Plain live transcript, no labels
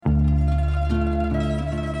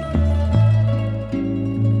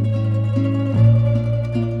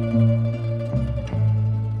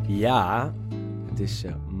Ja, het is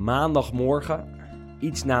maandagmorgen,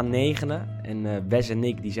 iets na 9 en Wes en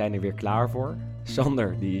ik die zijn er weer klaar voor.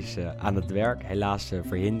 Sander die is aan het werk, helaas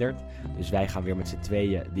verhinderd. Dus wij gaan weer met z'n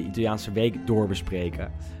tweeën de Italiaanse week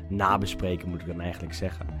doorbespreken. Nabespreken moet ik dan eigenlijk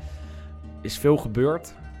zeggen. Is veel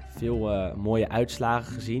gebeurd, veel mooie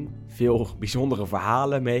uitslagen gezien. Veel bijzondere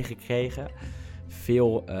verhalen meegekregen.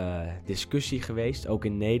 Veel discussie geweest, ook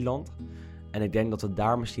in Nederland. En ik denk dat we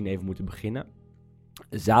daar misschien even moeten beginnen.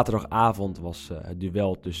 Zaterdagavond was het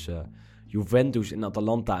duel tussen Juventus en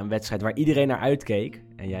Atalanta, een wedstrijd waar iedereen naar uitkeek.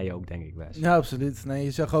 En jij ook, denk ik, Wes. Ja, absoluut. Nee,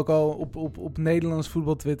 je zag ook al op Nederlands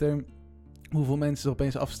voetbal Twitter hoeveel mensen er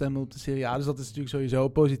opeens afstemmen op de Serie A. Dus dat is natuurlijk sowieso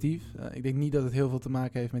positief. Ik denk niet dat het heel veel te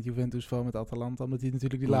maken heeft met Juventus, vooral met Atalanta. Omdat die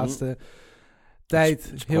natuurlijk die laatste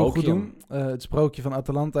tijd heel goed doen. Het sprookje van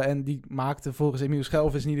Atalanta. En die maakte volgens Emile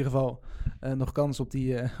Schelvis in ieder geval nog kans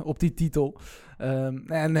op die titel.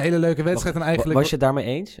 Een hele leuke wedstrijd. En eigenlijk was je het daarmee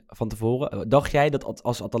eens van tevoren? Dacht jij dat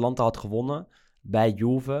als Atalanta had gewonnen bij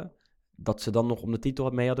Juve, dat ze dan nog om de titel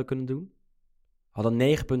mee hadden kunnen doen? Hadden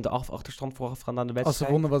 9 punten achterstand voorafgaand aan de wedstrijd. Als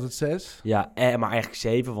ze wonnen was het 6. Ja, maar eigenlijk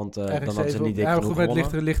 7, want dan hadden ze niet dik genoeg gewonnen.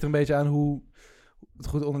 Het ligt er een beetje aan hoe het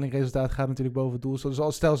goed onderling resultaat gaat natuurlijk boven het doel. Dus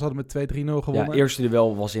als stel ze hadden met 2-3-0 gewonnen. Ja, het eerste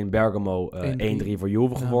duel was in Bergamo 1-3 voor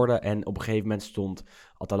Juve geworden. En op een gegeven moment stond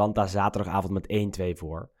Atalanta zaterdagavond met 1-2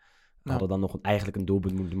 voor. Hadden dan nog eigenlijk een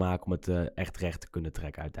doelpunt moeten maken om het echt recht te kunnen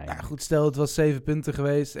trekken uiteindelijk. Nou goed, stel het was 7 punten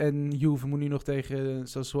geweest en Juve moet nu nog tegen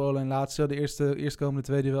Sassuolo en Lazio, de eerstkomende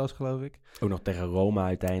 2 duels geloof ik. Ook nog tegen Roma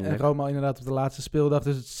uiteindelijk. En Roma inderdaad op de laatste speeldag,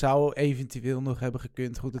 dus het zou eventueel nog hebben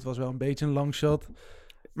gekund. Goed, het was wel een beetje een long shot.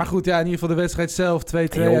 Maar goed, ja, in ieder geval de wedstrijd zelf, 2-2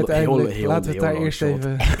 uiteindelijk. Laten we het daar eerst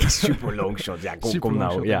even... Super long shot, ja, kom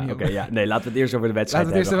nou. Ja, oké, nee, laten we het eerst over de wedstrijd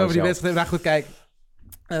hebben. Laten we het eerst over die wedstrijd hebben. Nou goed, kijk.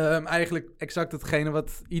 Eigenlijk exact hetgene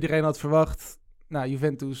wat iedereen had verwacht. Nou,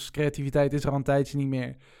 Juventus, creativiteit is er al een tijdje niet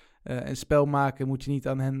meer. En spel maken moet je niet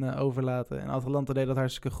aan hen overlaten. En Atalanta deed dat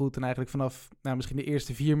hartstikke goed. En eigenlijk vanaf misschien de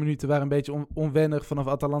eerste 4 minuten waren een beetje onwennig vanaf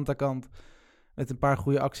Atalanta-kant. Met een paar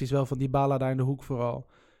goede acties wel van Dybala daar in de hoek vooral.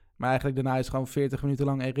 Maar eigenlijk daarna is het gewoon 40 minuten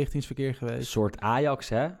lang eenrichtingsverkeer geweest. Een soort Ajax,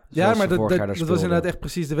 hè? Ja, maar dat was inderdaad echt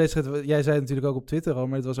precies de wedstrijd. Jij zei het natuurlijk ook op Twitter al,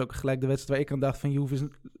 maar het was ook gelijk de wedstrijd waar ik aan dacht van Juve is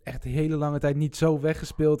echt de hele lange tijd niet zo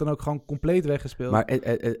weggespeeld en ook gewoon compleet weggespeeld. Maar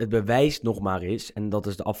het bewijst nog maar eens, en dat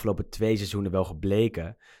is de afgelopen 2 seizoenen wel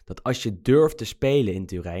gebleken, dat als je durft te spelen in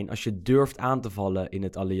Turijn, als je durft aan te vallen in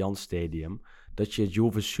het Allianz Stadium, dat je het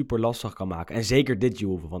Juve super lastig kan maken. En zeker dit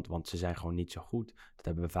Juve, want ze zijn gewoon niet zo goed. Dat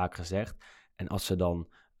hebben we vaak gezegd. En als ze dan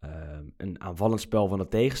een aanvallend spel van de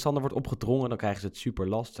tegenstander wordt opgedrongen, dan krijgen ze het super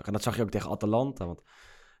lastig. En dat zag je ook tegen Atalanta, want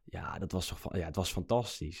ja, het was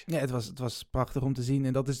fantastisch. Ja, het was prachtig om te zien.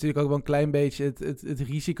 En dat is natuurlijk ook wel een klein beetje het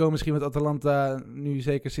risico misschien wat Atalanta nu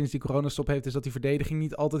zeker sinds die coronastop heeft, is dat die verdediging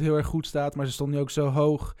niet altijd heel erg goed staat, maar ze stonden nu ook zo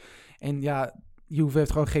hoog. En ja, Juve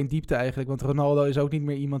heeft gewoon geen diepte eigenlijk, want Ronaldo is ook niet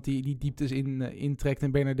meer iemand die dieptes intrekt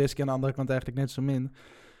en Bernardeschi aan de andere kant eigenlijk net zo min.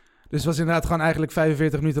 Dus het was inderdaad gewoon eigenlijk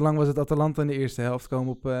 45 minuten lang was het Atalanta in de eerste helft.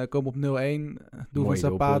 Komen op 0-1. Doel van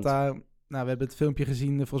Zapata. Nou, we hebben het filmpje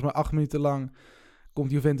gezien. Volgens mij 8 minuten lang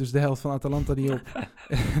komt Juventus de helft van Atalanta die op.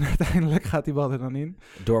 En uiteindelijk gaat die bal er dan in.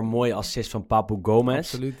 Door een mooie assist van Papu Gomez.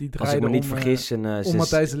 Absoluut, die als ik me niet vergis. Om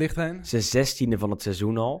Matthijs de Ligt heen. Zijn 16e van het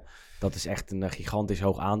seizoen al. Dat is echt een gigantisch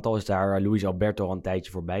hoog aantal. Is daar Luis Alberto al een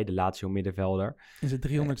tijdje voorbij. De Lazio middenvelder. Is het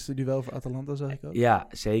 300ste duel voor Atalanta, zag ik ook. Ja,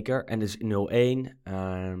 zeker. En dus 0-1.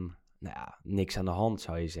 Niks aan de hand,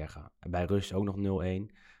 zou je zeggen. Bij rust ook nog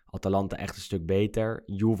 0-1. Atalanta echt een stuk beter.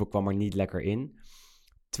 Juve kwam er niet lekker in.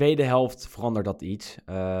 Tweede helft verandert dat iets.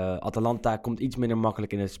 Atalanta komt iets minder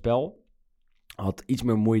makkelijk in het spel. Had iets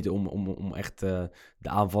meer moeite om echt de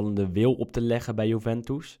aanvallende wil op te leggen bij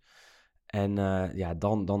Juventus. En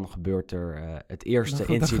dan gebeurt er het eerste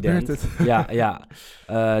incident. Ja.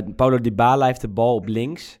 Paulo Dybala heeft de bal op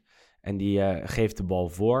links. En die geeft de bal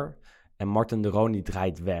voor. En Martin de Roon die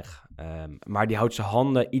draait weg. Maar die houdt zijn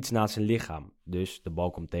handen iets naast zijn lichaam. Dus de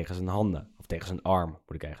bal komt tegen zijn handen. Of tegen zijn arm,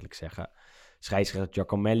 moet ik eigenlijk zeggen. Scheidsrechter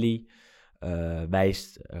Giacomelli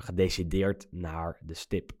wijst gedecideerd naar de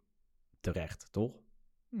stip. Terecht, toch?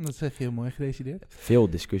 Dat zeg je heel mooi, gedecideerd. Veel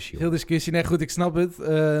discussie. Veel discussie. Nee, goed, ik snap het.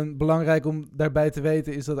 Belangrijk om daarbij te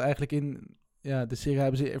weten is dat eigenlijk in de Serie A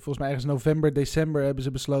hebben ze volgens mij ergens november, december hebben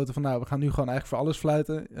ze besloten van we gaan nu gewoon eigenlijk voor alles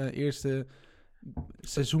fluiten. Eerste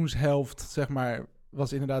seizoenshelft, zeg maar,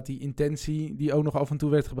 was inderdaad die intentie die ook nog af en toe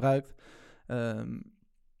werd gebruikt.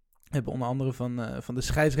 Hebben onder andere van de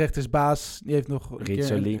scheidsrechtersbaas, die heeft nog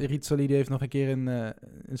Rizzoli, die heeft nog een keer een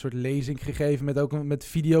soort lezing gegeven met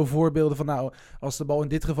videovoorbeelden van als de bal in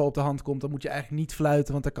dit geval op de hand komt, dan moet je eigenlijk niet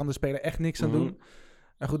fluiten, want daar kan de speler echt niks aan doen.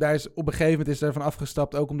 Nou goed, daar is op een gegeven moment is er van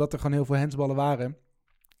afgestapt, ook omdat er gewoon heel veel handsballen waren.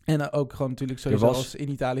 En ook gewoon natuurlijk sowieso als in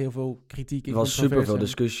Italië heel veel kritiek. Er was super veel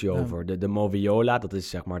discussie over. De moviola, dat is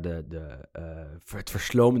zeg maar het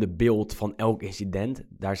verslomende beeld van elk incident.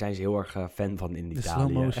 Daar zijn ze heel erg fan van in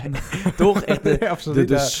Italië. Slow motion. Toch? Echt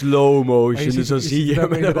de slow motion. Dus zo zie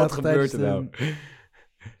je wat gebeurt er nou.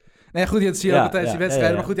 Nee, goed, dat zie je ook tijdens die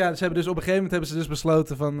wedstrijden. Maar goed, ze hebben dus op een gegeven moment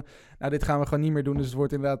besloten van... Nou, dit gaan we gewoon niet meer doen. Dus het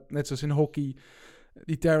wordt inderdaad net zoals in hockey...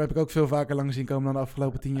 Die term heb ik ook veel vaker lang zien komen dan de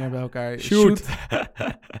afgelopen 10 jaar bij elkaar. Shoot!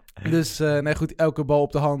 Dus goed, elke bal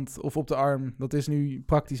op de hand of op de arm, dat is nu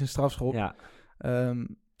praktisch een strafschop. Ja.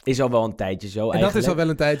 Is al wel een tijdje zo eigenlijk. En dat is al wel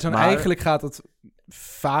een tijdje zo. Maar... Eigenlijk gaat het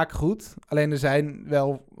vaak goed. Alleen er zijn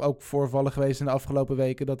wel ook voorvallen geweest in de afgelopen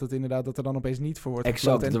weken... dat er dan opeens niet voor wordt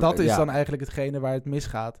gefloten. En dat is dan eigenlijk hetgene waar het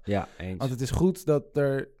misgaat. Ja, eens. Want het is goed dat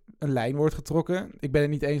er een lijn wordt getrokken. Ik ben het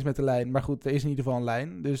niet eens met de lijn, maar goed, er is in ieder geval een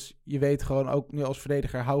lijn. Dus je weet gewoon ook nu als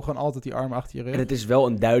verdediger... hou gewoon altijd die arm achter je rug. En het is wel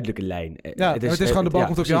een duidelijke lijn. Ja, het is gewoon de bal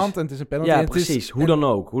komt op je hand en het is een penalty. Ja, precies. Hoe dan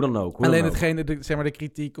ook. Alleen hetgene, de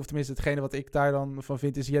kritiek, of tenminste hetgene wat ik daar dan van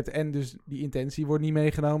vind... is je hebt en dus die intentie wordt niet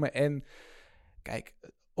meegenomen en... Kijk,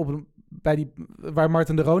 waar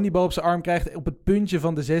Martin de Roon die bal op zijn arm krijgt... op het puntje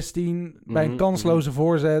van de 16, bij een kansloze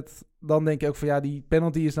voorzet... dan denk je ook van ja, die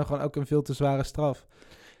penalty is dan gewoon ook een veel te zware straf.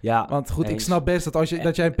 Ja, want goed, ik snap best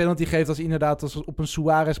dat jij een penalty geeft... als inderdaad op een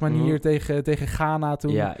Suarez manier tegen Ghana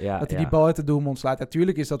toen... dat hij die bal uit de doelmond slaat. Ja,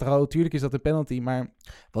 tuurlijk is dat rood, tuurlijk is dat een penalty, maar...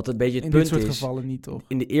 Wat een beetje het in punt dit soort is, gevallen niet, toch?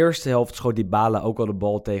 In de eerste helft schoot Dybala ook al de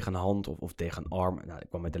bal tegen een hand of tegen een arm. Nou, ik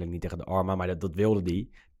kwam uiteindelijk niet tegen de arm, maar dat wilde hij.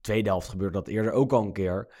 Tweede helft gebeurde dat eerder ook al een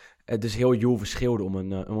keer. Dus heel Juve schreeuwde om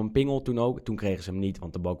een pingel toen ook. Toen kregen ze hem niet,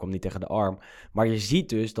 want de bal kwam niet tegen de arm. Maar je ziet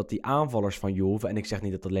dus dat die aanvallers van Juve... en ik zeg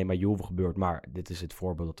niet dat het alleen bij Juve gebeurt... maar dit is het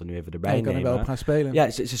voorbeeld dat we nu even erbij nemen. Je kan er wel op gaan spelen. Ja,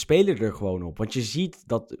 ze spelen er gewoon op. Want je ziet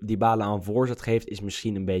dat Dybala aan voorzet geeft... is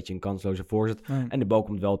misschien een beetje een kansloze voorzet. En de bal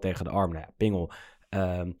komt wel tegen de arm. Nou ja, pingel.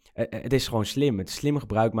 Het is gewoon slim. Het slim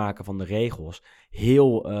gebruik maken van de regels.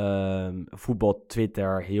 Heel voetbal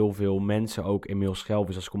Twitter, heel veel mensen, ook Emiel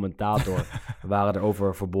Schelvis als commentator, waren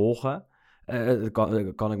erover verbolgen.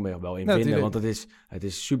 Kan ik me wel in vinden, want het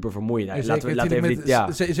is super vermoeiend.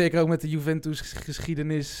 Zeker ook met de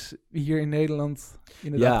Juventus-geschiedenis hier in Nederland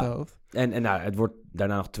in het achterhoofd. En het wordt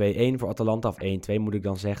daarna nog 2-1 voor Atalanta, of 1-2 moet ik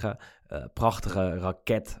dan zeggen. Prachtige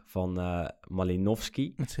raket van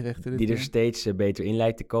Malinovski, die er steeds beter in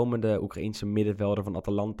lijkt te komen. De Oekraïense middenvelder van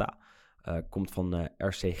Atalanta. Komt van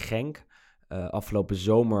RC Genk. Afgelopen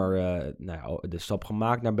zomer de stap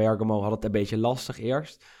gemaakt naar Bergamo. Had het een beetje lastig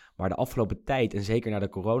eerst. Maar de afgelopen tijd, en zeker na de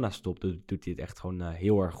coronastop, doet hij het echt gewoon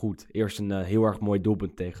heel erg goed. Eerst een heel erg mooi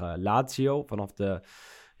doelpunt tegen Lazio. Vanaf de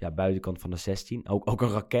buitenkant van de 16. Ook een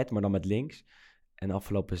raket, maar dan met links. En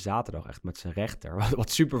afgelopen zaterdag echt met zijn rechter. Wat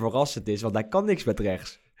super verrassend is, want hij kan niks met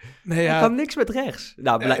rechts. Nee, hij kan niks met rechts.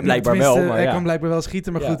 Nou, blijkbaar wel. Maar hij kan blijkbaar wel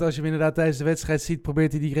schieten. Maar goed, als je hem inderdaad tijdens de wedstrijd ziet...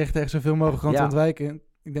 probeert hij die rechter echt zoveel mogelijk te ontwijken.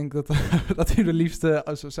 Ik denk dat hij de liefste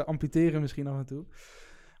zou amputeren misschien af en toe.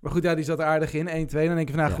 Maar goed, die zat er aardig in. 1-2. Dan denk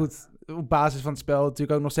je van, goed, op basis van het spel...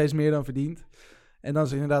 natuurlijk ook nog steeds meer dan verdiend. En dan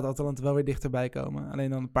is inderdaad Atalanta wel weer dichterbij komen. Alleen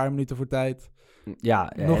dan een paar minuten voor tijd...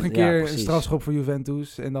 nog een keer een strafschop voor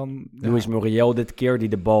Juventus. En dan... Luis Muriel dit keer, die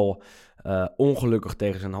de bal ongelukkig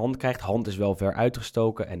tegen zijn hand krijgt. Hand is wel ver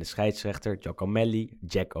uitgestoken. En de scheidsrechter, Jack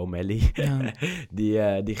O'Malley,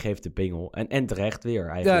 die geeft de pingel. En terecht weer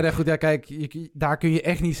eigenlijk. Ja, goed, kijk, daar kun je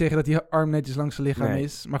echt niet zeggen dat die arm netjes langs zijn lichaam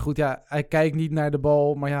is. Maar goed, hij kijkt niet naar de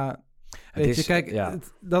bal, maar ja...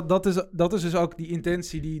 Dat is dus ook die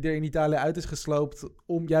intentie die er in Italië uit is gesloopt...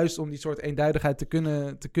 om die soort eenduidigheid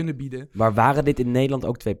te kunnen bieden. Maar waren dit in Nederland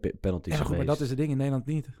ook 2 penalties geweest? Maar dat is het ding, in Nederland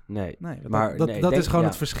niet. Nee. Dat is gewoon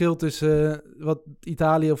het verschil tussen wat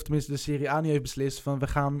Italië... of tenminste de Serie A nu heeft beslist... van we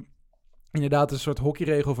gaan inderdaad een soort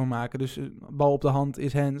hockeyregel van maken. Dus bal op de hand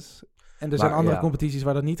is hands. En er zijn andere competities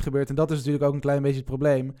waar dat niet gebeurt. En dat is natuurlijk ook een klein beetje het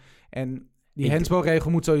probleem. En... Die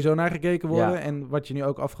handsbalregel moet sowieso naar gekeken worden. Ja. En wat je nu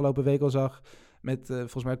ook afgelopen week al zag... met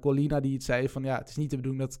volgens mij Colina die het zei van... het is niet de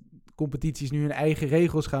bedoeling dat competities nu hun eigen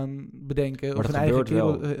regels gaan bedenken... Maar of hun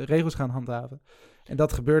eigen regels gaan handhaven. En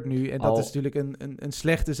dat gebeurt nu. En dat is natuurlijk een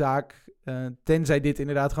slechte zaak... tenzij dit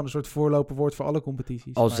inderdaad gewoon een soort voorloper wordt voor alle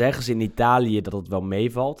competities. Zeggen ze in Italië dat het wel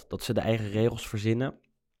meevalt... dat ze de eigen regels verzinnen.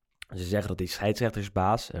 Ze zeggen dat die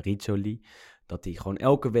scheidsrechtersbaas, Rizzoli... dat hij gewoon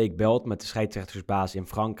elke week belt met de scheidsrechtersbaas in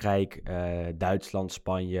Frankrijk, Duitsland,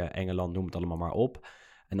 Spanje, Engeland, noem het allemaal maar op.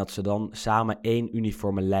 En dat ze dan samen 1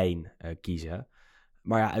 uniforme lijn kiezen.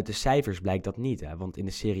 Maar uit de cijfers blijkt dat niet. Hè? Want in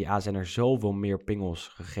de Serie A zijn er zoveel meer pingels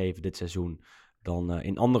gegeven dit seizoen dan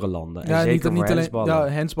in andere landen. En zeker voor handsballen. Ja,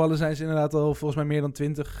 handsballen zijn ze inderdaad al volgens mij meer dan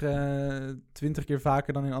 20 keer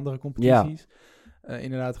vaker dan in andere competities. Ja.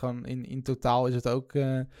 Inderdaad, gewoon in totaal is het ook...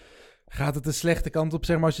 gaat het de slechte kant op,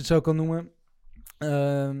 zeg maar, als je het zo kan noemen.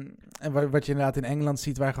 En wat je inderdaad in Engeland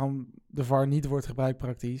ziet, waar gewoon de VAR niet wordt gebruikt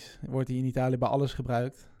praktisch, wordt die in Italië bij alles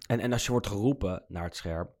gebruikt. En als je wordt geroepen naar het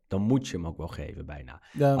scherm, dan moet je hem ook wel geven bijna.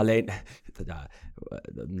 Ja, Alleen,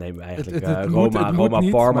 dan nemen we eigenlijk het moet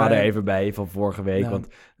niet, Parma maar... er even bij van vorige week. Ja. Want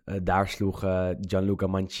daar sloeg Gianluca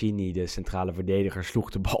Mancini, de centrale verdediger, sloeg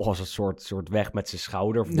de bal als een soort weg met zijn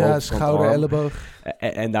schouder. Ja, schouder, elleboog.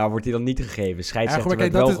 En daar wordt hij dan niet gegeven. Scheidsrechter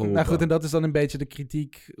werd wel dat geroepen. Nou goed, en dat is dan een beetje de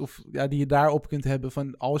kritiek die je daarop kunt hebben.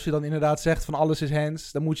 Van als je dan inderdaad zegt van alles is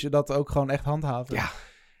hands, dan moet je dat ook gewoon echt handhaven. Ja.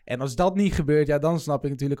 En als dat niet gebeurt, ja, dan snap ik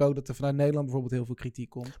natuurlijk ook dat er vanuit Nederland bijvoorbeeld heel veel kritiek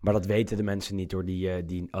komt. Maar dat weten de mensen niet door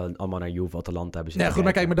die allemaal naar Juve, Atalanta hebben zitten. Nee, goed,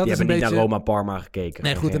 maar kijk, maar dat die is een hebben beetje... niet naar Roma, Parma gekeken.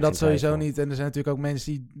 Nee, goed, en Geen dat sowieso twijfel. niet. En er zijn natuurlijk ook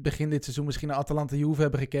mensen die begin dit seizoen misschien naar Atalanta Juve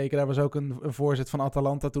hebben gekeken. Daar was ook een voorzet van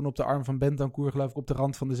Atalanta toen op de arm van Bentancur, geloof ik, op de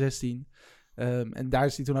rand van de 16. En daar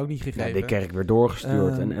is hij toen ook niet gegeven. Ja, de kerk weer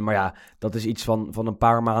doorgestuurd. Maar ja, dat is iets van een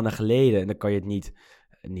paar maanden geleden. En dan kan je het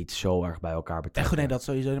niet zo erg bij elkaar betrekken. Goed, nee, dat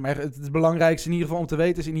sowieso. Maar het belangrijkste in ieder geval om te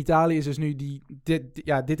weten is, in Italië is dus nu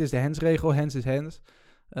dit is de hands-regel. Hands is hands.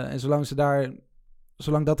 En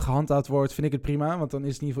zolang dat gehandhaafd wordt, vind ik het prima. Want dan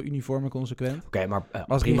is het in ieder geval uniform en consequent. Oké, maar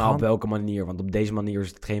Als prima op welke manier? Want op deze manier is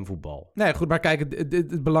het geen voetbal. Nee, goed, maar kijk,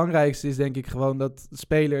 het belangrijkste is denk ik gewoon dat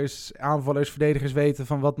spelers, aanvallers, verdedigers weten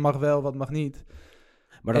van wat mag wel, wat mag niet.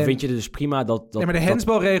 Maar dan vind je dus prima dat... Nee, maar de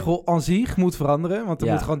handsbalregel aan zich moet veranderen. Want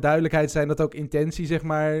er moet gewoon duidelijkheid zijn dat ook intentie, zeg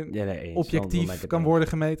maar, objectief kan worden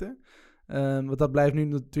gemeten. Want dat blijft nu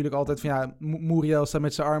natuurlijk altijd van, ja, Muriel staat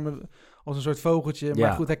met zijn armen als een soort vogeltje.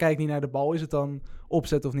 Maar goed, hij kijkt niet naar de bal. Is het dan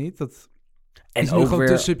opzet of niet? Dat is nu gewoon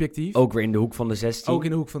te subjectief. Ook weer in de hoek van de 16. Ook in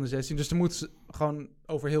de hoek van de 16. Dus er moet gewoon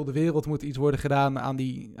over heel de wereld moet iets worden gedaan aan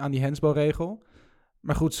die handsbalregel.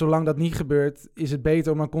 Maar goed, zolang dat niet gebeurt, is het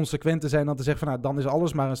beter om dan consequent te zijn dan te zeggen van, nou, dan is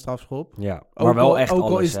alles maar een strafschop. Ja, maar wel echt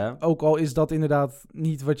alles, hè? Ook al is dat inderdaad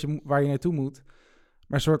niet waar je naartoe moet.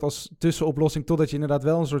 Maar een soort als tussenoplossing, totdat je inderdaad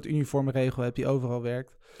wel een soort uniforme regel hebt die overal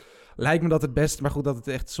werkt. Lijkt me dat het beste, maar goed, dat het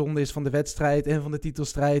echt zonde is van de wedstrijd en van de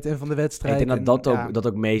titelstrijd en van de wedstrijd. Ik denk dat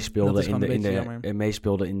ook meespeelde,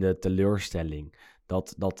 meespeelde in de teleurstelling.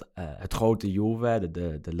 Dat het grote Juve,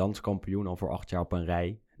 de landskampioen al voor 8 jaar op een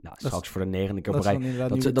rij... Nou, straks voor de 9e keer op rij.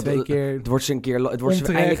 Het wordt ze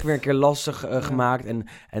eigenlijk weer een keer lastig gemaakt.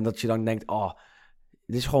 En dat je dan denkt,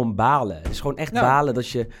 het is gewoon balen. Het is gewoon echt balen dat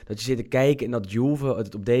je zit te kijken en dat Juve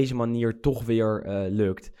het op deze manier toch weer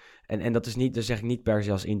lukt. En dat zeg ik niet per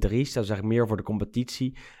se als interist, dat zeg ik meer voor de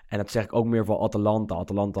competitie. En dat zeg ik ook meer voor Atalanta.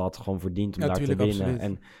 Atalanta had gewoon verdiend om daar te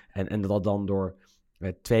winnen. En dat dan door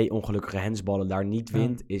 2 ongelukkige handsballen daar niet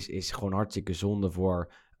wint, is gewoon hartstikke zonde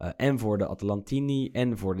voor... en voor de Atalantini,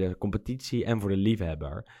 en voor de competitie, en voor de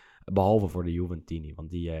liefhebber. Behalve voor de Juventini, want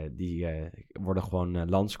die worden gewoon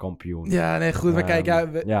landskampioen. Ja, nee, goed. Maar kijk,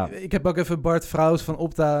 ik heb ook even Bart Vrouws van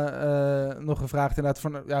Opta nog gevraagd inderdaad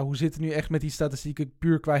van, hoe zit het nu echt met die statistieken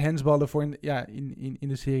puur qua handsballen voor in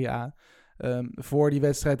de Serie A. Voor die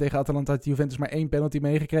wedstrijd tegen Atalanta had Juventus maar 1 penalty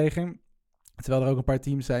meegekregen. Terwijl er ook een paar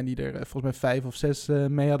teams zijn die er volgens mij 5 of 6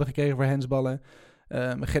 mee hadden gekregen voor handsballen.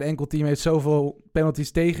 Geen enkel team heeft zoveel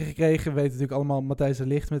penalties tegengekregen. We weten natuurlijk allemaal Matthijs de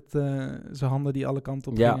Ligt met zijn handen die alle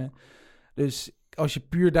kanten op gingen. Dus als je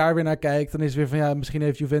puur daar weer naar kijkt, dan is het weer van misschien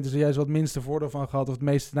heeft Juventus er juist wat minste voordeel van gehad of het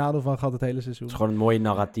meeste nadeel van gehad het hele seizoen. Het is gewoon een mooie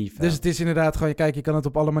narratief. Dus het is inderdaad gewoon, kijk, je kan het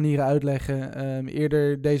op alle manieren uitleggen.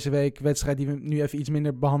 Eerder deze week, wedstrijd die we nu even iets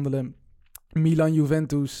minder behandelen.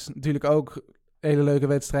 Milan-Juventus, natuurlijk ook hele leuke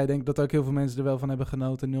wedstrijd. Ik denk dat ook heel veel mensen er wel van hebben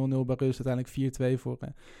genoten. 0-0 bij rust, uiteindelijk 4-2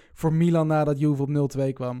 voor Milan nadat Juve op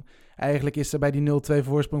 0-2 kwam. Eigenlijk is er bij die 0-2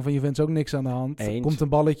 voorsprong van Juventus ook niks aan de hand. Er komt een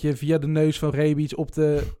balletje via de neus van Rebic op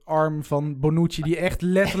de arm van Bonucci, die echt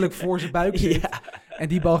letterlijk voor zijn buik zit. Ja. En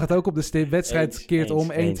die bal gaat ook op de stip. Wedstrijd keert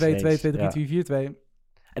om. 1-2, 2-2, 3-2, 4-2.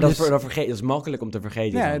 En dat is makkelijk om te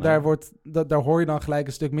vergeten. Ja, daar hoor je dan gelijk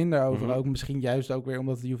een stuk minder over. Mm-hmm. Ook misschien juist ook weer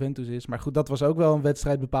omdat het Juventus is. Maar goed, dat was ook wel een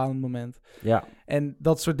wedstrijdbepalend moment. Ja. En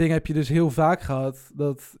dat soort dingen heb je dus heel vaak gehad.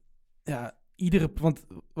 Dat want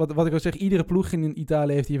wat ik al zeg, iedere ploeg in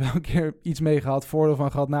Italië heeft hier wel een keer iets mee gehad. Voordeel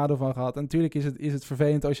van gehad, nadeel van gehad. En natuurlijk is het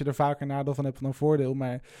vervelend als je er vaker nadeel van hebt dan voordeel.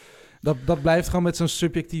 Maar dat blijft gewoon met zo'n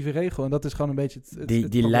subjectieve regel. En dat is gewoon een beetje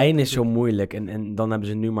die lijn is zo moeilijk. En dan hebben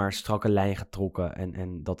ze nu maar een strakke lijn getrokken.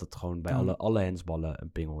 En dat het gewoon bij alle handsballen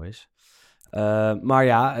een pingel is. Maar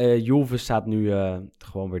ja, Juve staat nu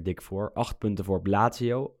gewoon weer dik voor. 8 punten voor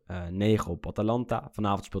Lazio. 9 op Atalanta.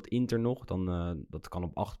 Vanavond speelt Inter nog. Dat kan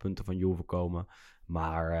op 8 punten van Juve komen.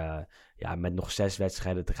 Maar met nog 6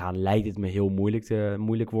 wedstrijden te gaan lijkt het me heel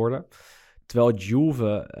moeilijk worden. Terwijl het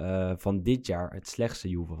Juve van dit jaar het slechtste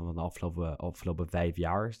Juve van de afgelopen 5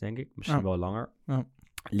 jaar is, denk ik. Misschien wel langer. Ja.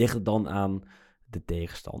 Ligt het dan aan de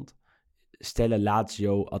tegenstand? stellen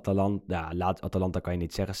Lazio, Atalanta... Atalanta kan je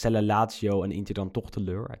niet zeggen. Stellen Lazio en Inter dan toch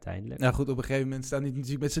teleur uiteindelijk? Nou goed, op een gegeven moment staan die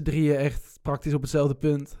natuurlijk met z'n drieën echt praktisch op hetzelfde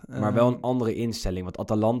punt. Maar wel een andere instelling. Want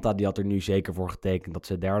Atalanta die had er nu zeker voor getekend dat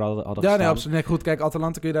ze derde hadden Ja, gestaan. nee, absoluut. Nee, goed, kijk,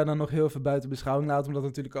 Atalanta kun je daar dan nog heel even buiten beschouwing laten. Omdat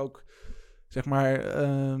het natuurlijk ook, zeg maar,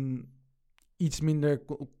 iets minder...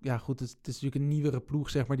 Ja, goed, het is natuurlijk een nieuwere ploeg,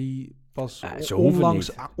 zeg maar, die pas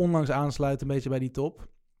onlangs aansluit een beetje bij die top.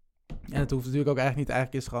 En het hoeft natuurlijk ook eigenlijk niet.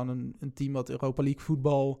 Eigenlijk is het gewoon een team wat Europa League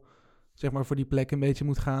voetbal, zeg maar, voor die plek een beetje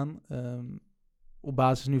moet gaan. Op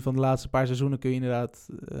basis nu van de laatste paar seizoenen kun je inderdaad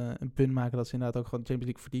een punt maken dat ze inderdaad ook gewoon de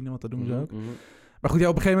Champions League verdienen, want dat doen ze ook. Mm-hmm. Maar goed, ja,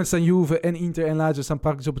 op een gegeven moment staan Juve en Inter en Lazio staan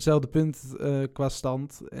praktisch op hetzelfde punt qua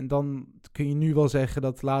stand. En dan kun je nu wel zeggen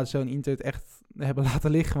dat Lazio en Inter het echt hebben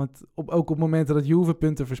laten liggen. Want ook op momenten dat Juve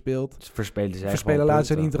punten verspeelt, verspelen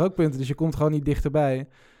Lazio en Inter ook punten. Dus je komt gewoon niet dichterbij.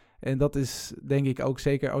 En dat is, denk ik, ook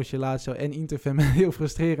zeker als je Lazio en Inter-fan bent heel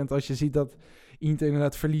frustrerend. Als je ziet dat Inter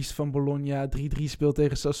inderdaad verliest van Bologna, 3-3 speelt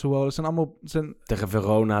tegen Sassuolo. Tegen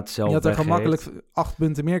Verona hetzelfde. Je had er gewoon makkelijk 8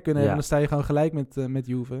 punten meer kunnen hebben. Dan sta je gewoon gelijk met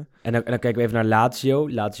Juve. En dan kijken we even naar Lazio.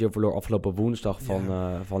 Lazio verloor afgelopen woensdag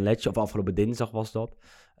van Lecce. Of afgelopen dinsdag was dat.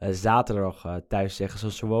 Zaterdag thuis tegen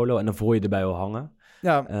Sassuolo. En dan voel je erbij wel hangen.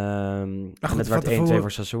 Ja. En het werd 1-2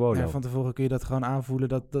 voor Sassuolo. Ja, van tevoren kun je dat gewoon aanvoelen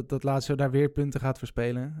dat Lazio daar weer punten gaat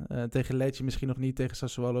verspelen. Tegen Lecce misschien nog niet, tegen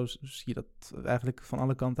Sassuolo zie je dat eigenlijk van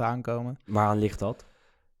alle kanten aankomen. Waaraan ligt dat?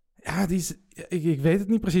 Ja, ik weet het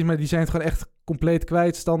niet precies, maar die zijn het gewoon echt compleet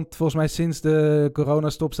kwijt. Stand volgens mij sinds de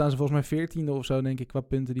coronastop staan ze volgens mij 14e of zo, denk ik, qua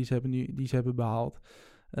punten die ze hebben behaald.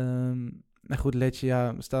 Nou goed,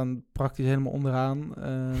 Lecce, we staan praktisch helemaal onderaan.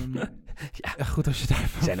 Ja, goed, als je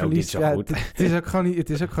daarvan zijn verliest, ook niet zo goed. Het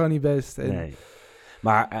is ook gewoon niet best. En, nee.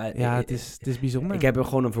 Maar het is bijzonder. Ik heb er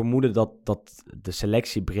gewoon een vermoeden dat de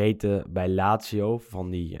selectiebreedte bij Lazio van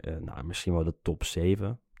die, misschien wel de top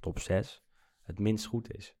 7, top 6, het minst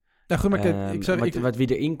goed is. Ja, goed, maar wat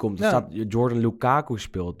wie erin komt, staat Jordan Lukaku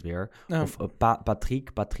speelt weer. Ja. Of Patrick,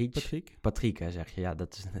 hè, zeg je. Ja,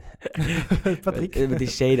 dat is... Patrick. Met die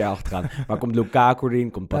C erachteraan. Maar komt Lukaku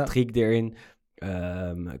erin, komt Patrick erin.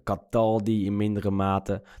 Cataldi in mindere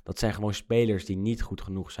mate. Dat zijn gewoon spelers die niet goed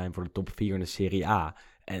genoeg zijn voor de top 4 in de Serie A.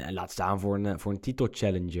 En laat staan voor een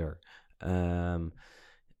titelchallenger.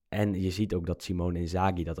 En je ziet ook dat Simone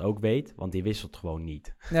Inzaghi dat ook weet, want die wisselt gewoon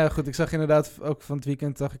niet. Ja, goed. Ik zag inderdaad ook van het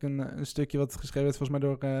weekend een stukje wat geschreven werd volgens mij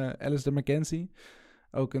door Alice de Mackenzie.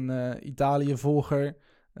 Ook een Italië-volger.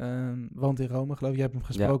 Woont in Rome, geloof ik. Je hebt hem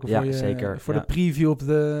gesproken voor de preview op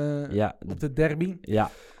de derby.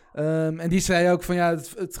 Ja. En die zei ook van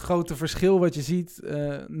het grote verschil wat je ziet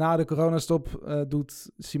na de coronastop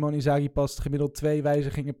doet Simone Inzaghi pas gemiddeld 2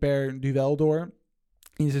 wijzigingen per duel door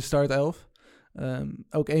in zijn startelf.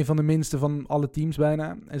 Ook een van de minste van alle teams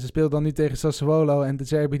bijna. En ze speelt dan nu tegen Sassuolo en de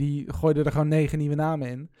Zerbi die gooide er gewoon 9 nieuwe namen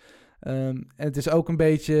in. En het is ook een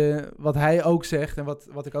beetje wat hij ook zegt en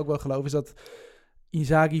wat ik ook wel geloof is dat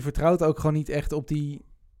Inzaghi vertrouwt ook gewoon niet echt op die...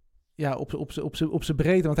 Ja, op zijn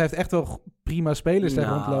breedte. Want hij heeft echt wel prima spelers daar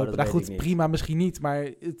rondlopen. Nou goed, prima misschien niet. Maar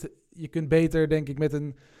je kunt beter, denk ik, met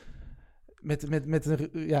een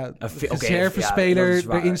reservespeler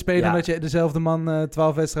erin spelen... dan dat je dezelfde man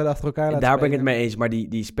 12 wedstrijden achter elkaar laat daar spelen. ben ik het mee eens. Maar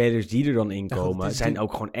die spelers die er dan in komen... zijn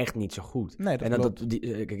ook gewoon echt niet zo goed. Nee,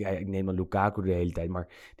 ik neem dan Lukaku de hele tijd... maar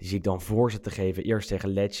die zie ik dan voorzet te geven. Eerst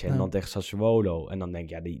tegen Lecce en dan tegen Sassuolo. En dan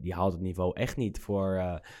denk ik, die haalt het niveau echt niet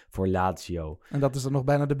voor Lazio. En dat is dan nog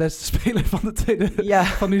bijna de beste speler van de tweede...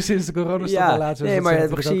 van nu sinds de coronastop bij Lazio. Nee, maar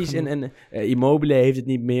precies. En Immobile heeft het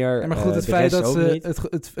niet meer. Ja, maar goed, het feit dat ze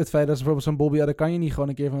bijvoorbeeld zo'n Bobby, daar kan je niet gewoon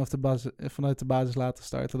een keer vanuit de basis laten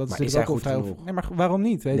starten. Dat is natuurlijk ook al vrij. Nee, maar waarom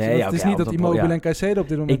niet? Weet je? Het is niet dat Immobile en Caicedo op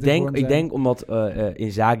dit moment ik denk omdat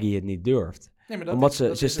Inzaghi het niet durft. Nee, omdat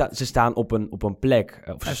ze staan op een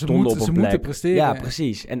plek. Of ze stonden op een plek. Ze moeten presteren. Ja,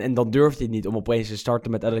 precies. En dan durft hij het niet om opeens te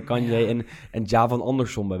starten met El Kanye en Javan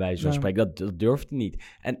Anderson bij wijze van spreken. Dat durft hij niet.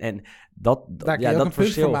 En dat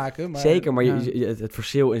verschil maken. Maar, zeker, maar het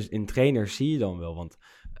verschil in trainers zie je dan wel. Want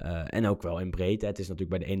en ook wel in breedte. Het is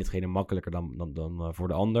natuurlijk bij de ene trainer makkelijker dan voor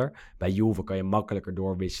de ander. Bij Juve kan je makkelijker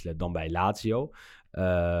doorwisselen dan bij Lazio.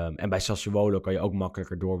 En bij Sassuolo kan je ook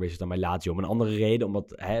makkelijker doorwisselen dan bij Lazio. Om een andere reden,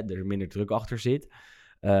 omdat er minder druk achter zit.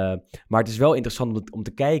 Maar het is wel interessant om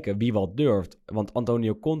te kijken wie wat durft. Want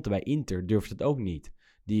Antonio Conte bij Inter durft het ook niet.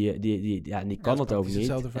 Die kan het ook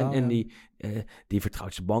niet. Verhaal, en die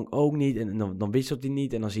vertrouwt zijn bank ook niet. En dan wisselt hij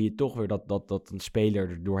niet. En dan zie je toch weer dat een speler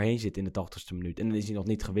er doorheen zit in de 80ste minuut. En dan is hij nog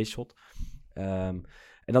niet gewisseld. En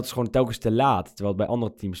dat is gewoon telkens te laat. Terwijl het bij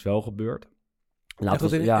andere teams wel gebeurt.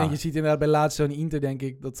 En je ziet inderdaad bij Lazio en Inter, denk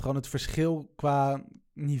ik, dat gewoon het verschil qua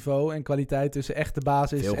niveau en kwaliteit tussen echt de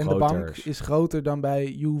basis en de bank is groter dan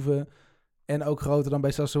bij Juve, En ook groter dan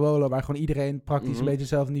bij Sassuolo, waar gewoon iedereen praktisch een beetje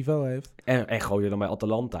hetzelfde niveau heeft. En groter dan bij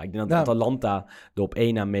Atalanta. Ik denk dat Atalanta de op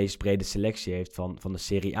één na meest brede selectie heeft van de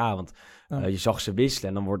Serie A. Want je zag ze wisselen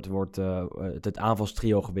en dan wordt het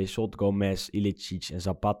aanvalstrio gewisseld. Gomez, Ilicic en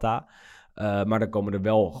Zapata. Maar dan komen er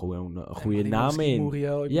wel gewoon goede namen in.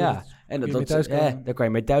 Muriel, en daar kan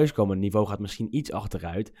je mee thuiskomen. Het niveau gaat misschien iets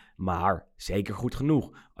achteruit, maar zeker goed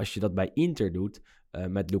genoeg. Als je dat bij Inter doet,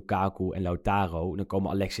 met Lukaku en Lautaro, dan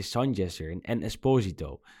komen Alexis Sanchez erin en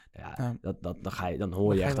Esposito. Dan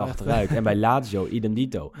hoor je echt achteruit. En bij Lazio, idem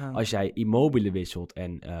dito. Ja. Als jij Immobile wisselt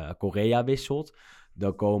en Correa wisselt,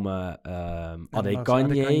 dan komen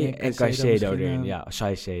Adekanje en Caicedo erin. Ja,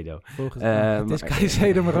 Caicedo. Het is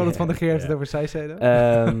Caicedo, maar Ronald van der Geer heeft het over Caicedo.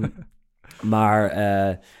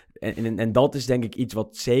 En dat is denk ik iets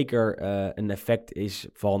wat zeker een effect is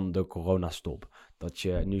van de coronastop. Dat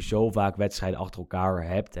je nu zo vaak wedstrijden achter elkaar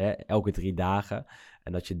hebt, elke 3 dagen.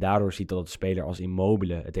 En dat je daardoor ziet dat een speler als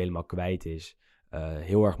Immobile het helemaal kwijt is.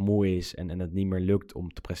 Heel erg moe is en het niet meer lukt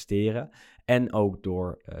om te presteren. En ook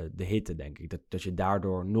door de hitte, denk ik. Dat je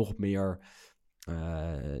daardoor nog meer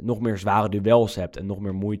zware duels hebt en nog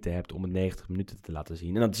meer moeite hebt om het 90 minuten te laten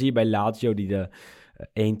zien. En dat zie je bij Lazio, die de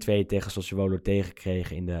 1-2 tegen Sassuolo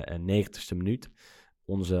tegenkregen in de 90ste minuut.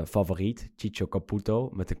 Onze favoriet, Ciccio Caputo,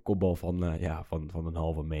 met een kopbal van een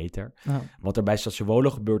halve meter. Ja. Wat er bij Sassuolo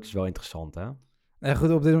gebeurt is wel interessant, hè? Ja,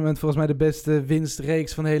 goed, op dit moment volgens mij de beste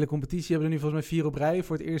winstreeks van de hele competitie. Hebben er nu volgens mij 4 op rij.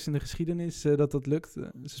 Voor het eerst in de geschiedenis dat lukt.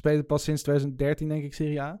 Ze spelen pas sinds 2013, denk ik,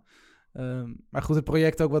 Serie A. Maar goed, het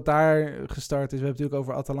project ook wat daar gestart is. We hebben het natuurlijk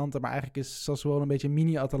over Atalanta, maar eigenlijk is Sassuolo een beetje een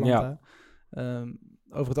mini-Atalanta. Ja.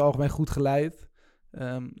 Over het algemeen goed geleid.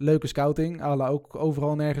 Leuke scouting. Halen ook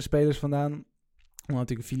overal nergens spelers vandaan.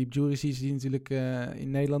 Natuurlijk Filip Juricic, die natuurlijk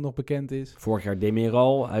in Nederland nog bekend is. Vorig jaar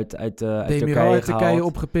Demiral uit Turkije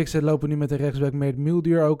opgepikt. Ze lopen nu met de rechtsback Mert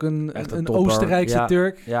Müldür, ook een Oostenrijkse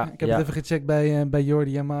Turk. Ik heb het even gecheckt bij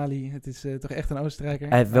Jordi Amali. Het is toch echt een Oostenrijker.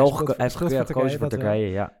 Hij heeft wel gekozen voor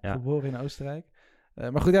Turkije, Geboren in Oostenrijk.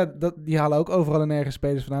 Maar goed, die halen ook overal en nergens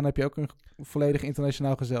spelers vandaan. Dan heb je ook een volledig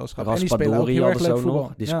internationaal gezelschap. En die spelen ook heel erg leuk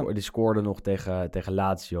voetbal. Die scoorde nog tegen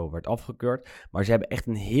Lazio, werd afgekeurd. Maar ze hebben echt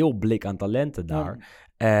een heel blik aan talenten daar.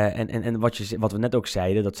 Ja. En wat we net ook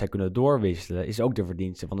zeiden, dat zij kunnen doorwisselen, is ook de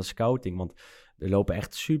verdienste van de scouting. Want er lopen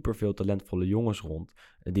echt superveel talentvolle jongens rond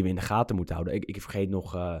die we in de gaten moeten houden. Ik vergeet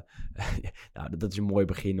nog... dat is een mooi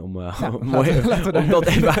begin om dat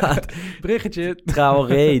even aan... Bruggetje.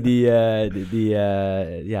 Traoré,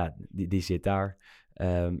 die zit daar.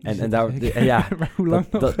 Maar hoe lang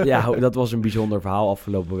dat was een bijzonder verhaal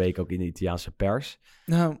afgelopen week ook in de Italiaanse pers.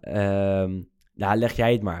 Leg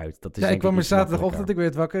jij het maar uit. Dat is ik kwam er zaterdagochtend, ik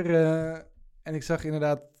werd wakker en ik zag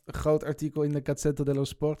inderdaad een groot artikel in de Gazzetta dello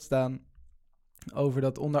Sport staan over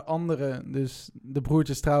dat onder andere dus de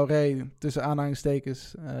broertjes Traoré tussen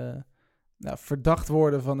aanhalingstekens verdacht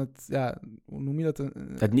worden van het, hoe noem je dat?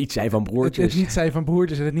 Het niet zijn van broertjes. Het niet zijn van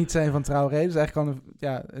broertjes en het niet zijn van Traoré. Dus eigenlijk gewoon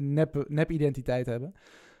een nep-identiteit hebben.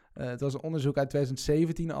 Het was een onderzoek uit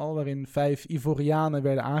 2017 al, waarin 5 Ivorianen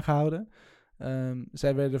werden aangehouden.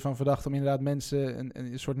 Zij werden ervan verdacht om inderdaad mensen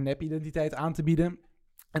een soort nep-identiteit aan te bieden.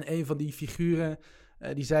 En een van die figuren,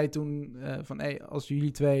 die zei toen als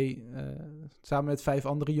jullie 2, samen met 5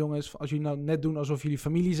 andere jongens, als jullie nou net doen alsof jullie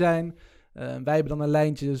familie zijn... wij hebben dan een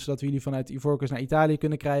lijntje zodat we jullie vanuit Ivoorkust naar Italië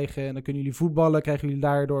kunnen krijgen. En dan kunnen jullie voetballen. Krijgen jullie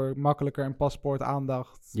daardoor makkelijker een paspoort,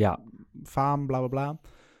 aandacht, faam, bla bla bla.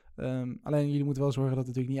 Alleen jullie moeten wel zorgen dat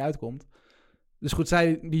het natuurlijk niet uitkomt. Dus goed,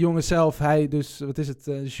 die jongen zelf, hij dus, wat is het,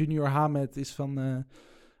 Junior Hamed is van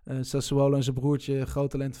Sassuolo en zijn broertje, groot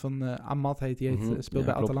talent van Amat heet hij, speelt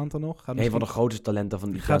bij Atalanta nog. Een van de grootste talenten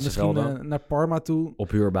van die klasse gaat misschien naar Parma toe.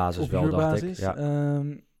 Op huurbasis dacht ik. Ja.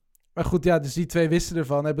 Maar goed, dus die 2 wisten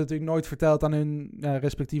ervan. Hebben natuurlijk nooit verteld aan hun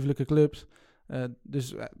respectievelijke clubs.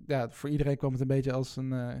 Dus voor iedereen kwam het een beetje als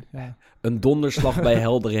een donderslag bij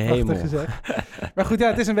heldere hemel. Maar goed,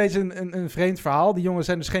 het is een beetje een vreemd verhaal. Die jongens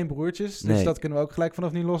zijn dus geen broertjes. Dus dat kunnen we ook gelijk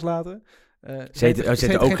vanaf nu loslaten.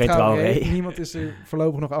 Zit ook geen Traoré. Niemand is er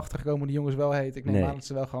voorlopig nog achter gekomen hoe die jongens wel heet. Ik neem aan dat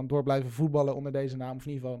ze wel gewoon door blijven voetballen onder deze naam. Of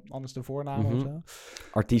in ieder geval anders de voornaam of zo.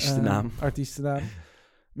 Artiestennaam.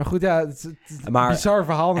 Maar goed, het is een bizar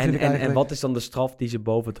verhaal natuurlijk en wat is dan de straf die ze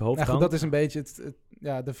boven het hoofd hangt? Dat is een beetje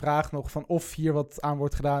de vraag nog van of hier wat aan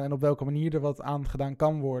wordt gedaan en op welke manier er wat aan gedaan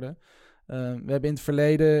kan worden. We hebben in het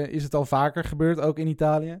verleden, is het al vaker gebeurd, ook in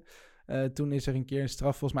Italië. Toen is er een keer een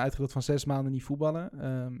straf volgens mij uitgedeeld van 6 maanden niet voetballen.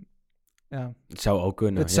 Het zou ook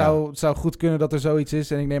kunnen. Het zou goed kunnen dat er zoiets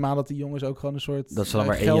is. En ik neem aan dat die jongens ook gewoon een soort... Dat ze dan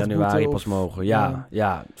maar 1 januari pas mogen.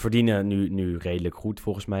 Ja, verdienen nu redelijk goed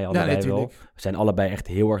volgens mij allebei wel. We zijn allebei echt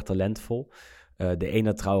heel erg talentvol. De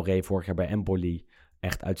ene Traoré vorig jaar bij Empoli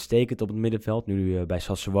echt uitstekend op het middenveld. Nu bij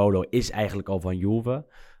Sassuolo is eigenlijk al van Juve.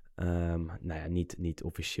 Niet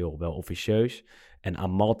officieel, wel officieus. En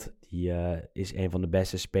Amat, die is een van de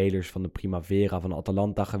beste spelers van de Primavera van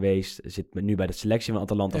Atalanta geweest. Zit nu bij de selectie van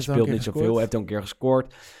Atalanta, speelt niet zoveel, heeft al een keer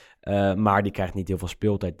gescoord. Maar die krijgt niet heel veel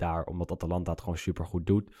speeltijd daar, omdat Atalanta het gewoon supergoed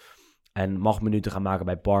doet. En mag minuten gaan maken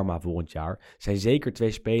bij Parma volgend jaar. Zijn zeker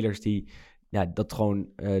 2 spelers die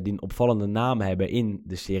een opvallende naam hebben in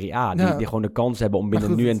de Serie A. Die gewoon de kans hebben om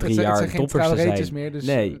binnen nu en 3 jaar toppers te zijn. Meer, dus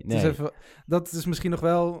nee. Dat is misschien nog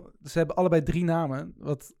wel... Ze hebben allebei 3 namen.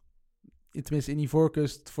 Wat, tenminste in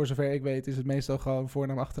Ivoorkust, voor zover ik weet, is het meestal gewoon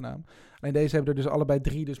voornaam, achternaam. Alleen deze hebben er dus allebei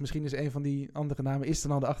 3. Dus misschien is een van die andere namen is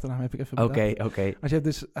dan al de achternaam, heb ik even bedacht. Oké. Als je hebt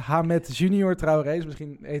dus Hamed Junior Traoré. Dus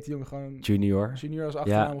misschien heet die jongen gewoon... Junior als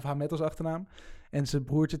achternaam of Hamed als achternaam. En zijn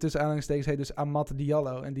broertje tussen aanhalingstekens heet dus Amat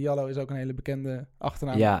Diallo. En Diallo is ook een hele bekende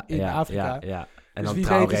achternaam in Afrika. Ja. En dus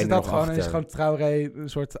dan wie weet is dat gewoon, is gewoon Traoré een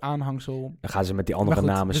soort aanhangsel. Dan gaan ze met die andere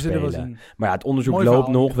namen spelen. Maar ja, het onderzoek Mooi loopt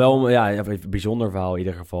verhaal, nog wel. Ja, een bijzonder verhaal in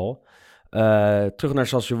ieder geval. Terug naar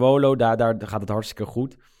Sassuolo, daar gaat het hartstikke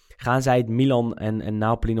goed. Gaan zij het Milan en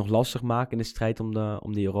Napoli nog lastig maken in de strijd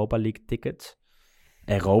om de Europa League tickets?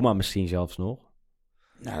 En Roma misschien zelfs nog?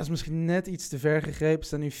 Nou, dat is misschien net iets te ver gegrepen.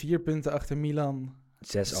 Staan nu 4 punten achter Milan.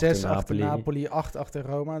 6 achter Napoli, 8 achter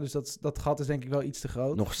Roma. Dus dat gat is denk ik wel iets te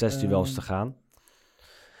groot. Nog 6 duels te gaan.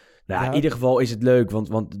 Nou, in ieder geval is het leuk,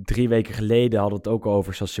 want 3 weken geleden hadden we het ook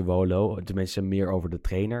over Sassuolo. Tenminste, meer over de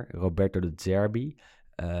trainer, Roberto De Zerbi.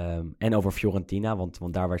 En over Fiorentina, want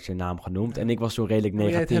daar werd zijn naam genoemd. En ik was zo redelijk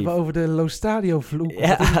negatief. Wil je het hebben over de LOStadio vloek?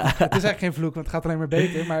 Ja. Het is eigenlijk geen vloek, want het gaat alleen maar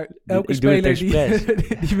beter. Maar elke speler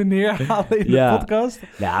die we neerhalen in de podcast.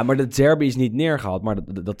 Ja, maar De Zerbi is niet neergehaald. Maar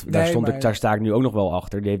daar sta ik nu ook nog wel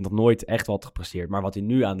achter. Die heeft nog nooit echt wat gepresteerd. Maar wat hij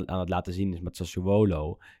nu aan het laten zien is met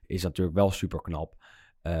Sassuolo, is natuurlijk wel super knap.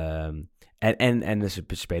 En ze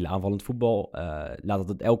spelen aanvallend voetbal. Laat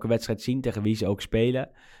het elke wedstrijd zien tegen wie ze ook spelen.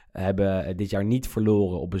 Hebben dit jaar niet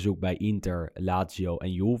verloren op bezoek bij Inter, Lazio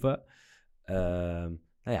en Juve.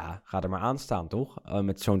 Ga er maar aan staan, toch?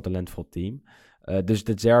 Met zo'n talentvol team. Dus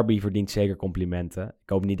De Zerbi verdient zeker complimenten. Ik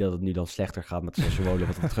hoop niet dat het nu dan slechter gaat met Sassuolo,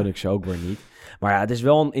 want dat gun ik ze ook weer niet. Maar ja, het is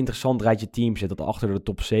wel een interessant rijtje teams dat achter de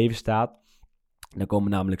top 7 staat. En dan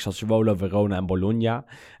komen namelijk Sassuolo, Verona en Bologna.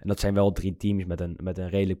 En dat zijn wel 3 teams met een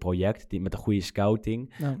redelijk project, met een goede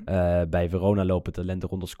scouting. Ja. Bij Verona lopen talenten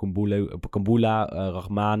rond als Kumbula,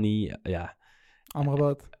 Rahmani,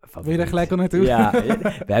 Amrabat. Wil je daar gelijk al naartoe? Ja,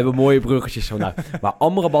 we hebben mooie bruggetjes vanuit. Maar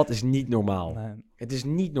Amrabat is niet normaal. Nee. Het is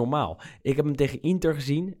niet normaal. Ik heb hem tegen Inter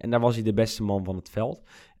gezien en daar was hij de beste man van het veld.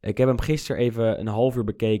 Ik heb hem gisteren even een half uur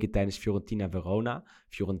bekeken tijdens Fiorentina-Verona.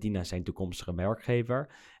 Fiorentina is zijn toekomstige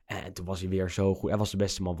werkgever. En toen was hij weer zo goed. Hij was de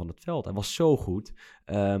beste man van het veld. Hij was zo goed.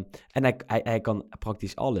 En hij kan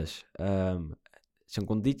praktisch alles. Zijn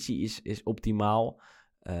conditie is optimaal.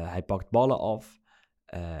 Hij pakt ballen af.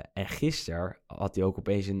 En gisteren had hij ook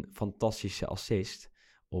opeens een fantastische assist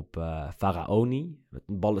op Faraoni. Met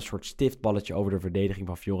een soort stiftballetje over de verdediging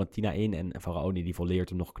van Fiorentina in. En Faraoni die volleert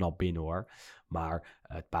hem nog knap binnen, hoor. Maar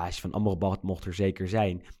het paasje van Amrabat mocht er zeker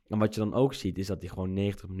zijn. En wat je dan ook ziet, is dat hij gewoon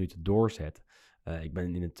 90 minuten doorzet. Ik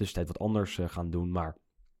ben in de tussentijd wat anders gaan doen, maar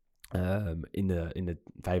in de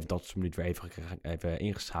 85e minuut weer even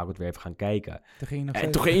ingeschakeld, weer even gaan kijken. Toen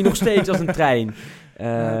ging hij nog steeds als een trein.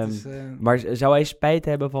 Maar zou hij spijt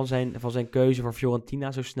hebben van zijn keuze voor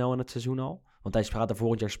Fiorentina zo snel in het seizoen al? Want hij gaat er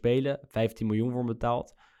volgend jaar spelen, 15 miljoen voor hem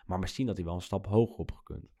betaald. Maar misschien dat hij wel een stap hoger op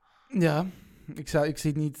gekund. Ja, ik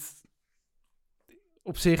zie het niet.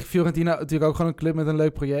 Op zich, Fiorentina natuurlijk ook gewoon een club met een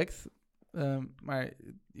leuk project. Maar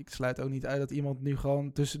ik sluit ook niet uit dat iemand nu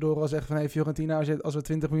gewoon tussendoor al zegt van... Hey Fiorentina, als we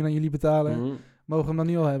 20 miljoen aan jullie betalen, mogen we hem dan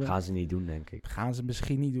nu al hebben. Gaan ze niet doen, denk ik. Gaan ze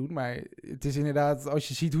misschien niet doen, maar het is inderdaad, als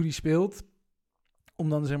je ziet hoe die speelt... om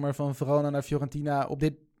dan zeg maar van Verona naar Fiorentina op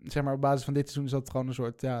basis van dit seizoen is dat gewoon een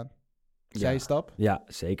soort zijstap. Ja,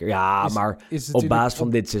 zeker. Ja, maar op basis van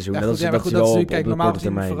dit seizoen. Ja, kijk, normaal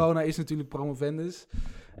gezien Verona is natuurlijk promovendus.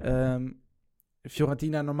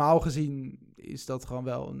 Fiorentina, normaal gezien is dat gewoon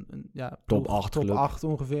wel een top 8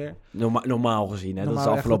 ongeveer. Normaal gezien, hè? Dat is de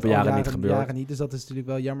afgelopen jaren niet gebeurd. Jaren niet, dus dat is natuurlijk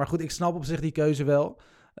wel jammer. Maar goed, ik snap op zich die keuze wel.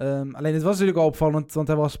 Alleen het was natuurlijk al opvallend, want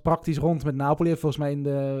hij was praktisch rond met Napoli. Hij heeft volgens mij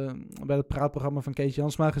bij het praatprogramma van Kees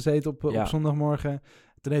Jansma gezeten op zondagmorgen.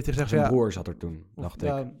 Toen heeft hij gezegd... Zijn broer zat er toen, dacht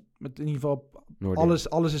ik. Met in ieder geval,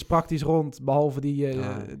 alles is praktisch rond, behalve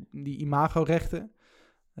die imago-rechten,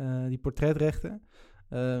 die portretrechten.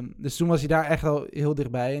 Dus toen was hij daar echt al heel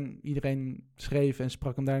dichtbij. En iedereen schreef en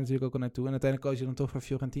sprak hem daar natuurlijk ook al naartoe. En uiteindelijk koos hij dan toch voor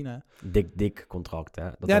Fiorentina. Dik contract, hè?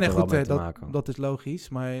 Dat is logisch.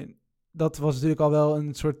 Maar dat was natuurlijk al wel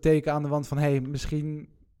een soort teken aan de wand van... misschien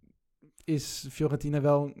is Fiorentina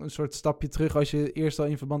wel een soort stapje terug als je eerst al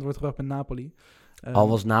in verband wordt gebracht met Napoli. Al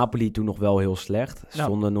was Napoli toen nog wel heel slecht.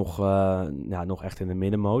 Stonden nog echt in de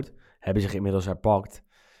middenmoot. Hebben zich inmiddels herpakt.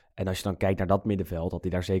 En als je dan kijkt naar dat middenveld, had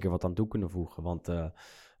hij daar zeker wat aan toe kunnen voegen. Want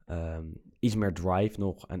iets meer drive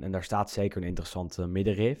nog. En daar staat zeker een interessante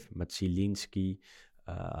middenrif. Met Zielinski,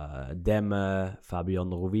 Demme,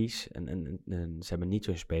 Fabian Ruiz. En ze hebben niet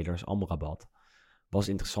zo'n speler als Amrabat. Was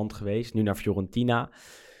interessant geweest. Nu naar Fiorentina.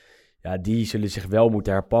 Ja, die zullen zich wel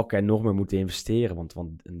moeten herpakken en nog meer moeten investeren. Want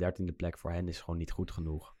een 13e plek voor hen is gewoon niet goed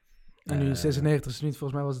genoeg. En nu in 96e minuut,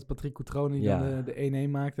 volgens mij was het Patrick Cutrone die dan de 1-1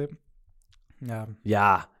 maakte.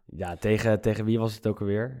 Ja, tegen wie was het ook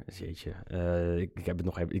alweer? Jeetje,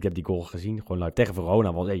 ik heb die goal gezien. Gewoon live. Tegen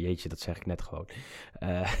Verona was jeetje, dat zeg ik net gewoon.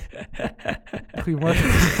 Goedemorgen.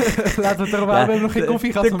 Laten we het erover hebben. We hebben nog geen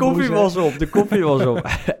koffie gehad. De koffie was op.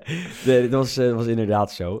 Dat was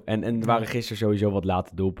inderdaad zo. En er waren gisteren sowieso wat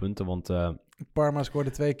late doelpunten, want... Parma scoorde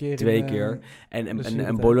 2 keer. 2 keer.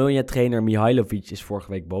 En Bologna-trainer Mihailovic is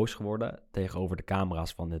vorige week boos geworden tegenover de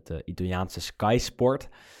camera's van het Italiaanse Sky Sport.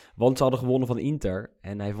 Want ze hadden gewonnen van Inter.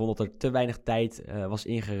 En hij vond dat er te weinig tijd was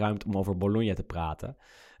ingeruimd om over Bologna te praten.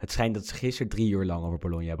 Het schijnt dat ze gisteren 3 uur lang over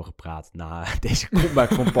Bologna hebben gepraat. Na deze comeback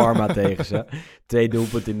van Parma tegen ze. 2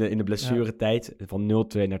 doelpunten in de blessuretijd. Van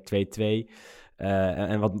 0-2 naar 2-2.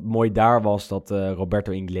 En wat mooi daar was dat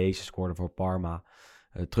Roberto Inglese scoorde voor Parma.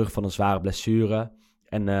 Terug van een zware blessure.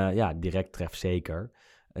 En direct tref zeker.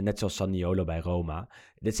 Net zoals Zaniolo bij Roma.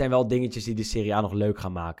 Dit zijn wel dingetjes die de Serie A nog leuk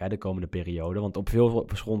gaan maken de komende periode. Want op veel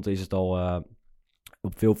fronten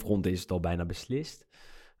is het al bijna beslist.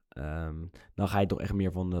 Dan ga je toch echt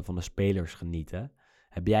meer van de spelers genieten.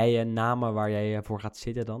 Heb jij namen waar jij voor gaat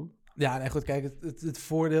zitten dan? Ja, nee, goed, kijk, het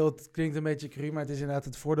voordeel, het klinkt een beetje cru, maar het is inderdaad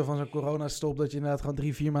het voordeel van zo'n coronastop, dat je inderdaad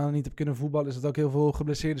gewoon 3-4 maanden niet hebt kunnen voetballen, is dat ook heel veel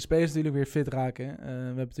geblesseerde spelers natuurlijk weer fit raken. We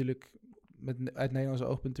hebben natuurlijk uit Nederlandse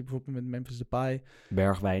oogpunt bijvoorbeeld met Memphis Depay.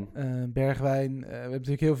 Bergwijn. We hebben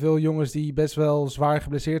natuurlijk heel veel jongens die best wel zwaar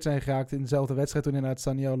geblesseerd zijn geraakt in dezelfde wedstrijd. Toen inderdaad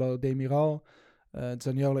Zaniolo, Demiral.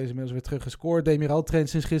 Zaniolo is inmiddels weer teruggescoord. Demiral traint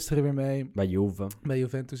sinds gisteren weer mee. Bij Juve. Bij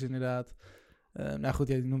Juventus inderdaad. Nou goed,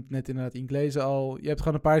 je noemt net inderdaad Inglese al. Je hebt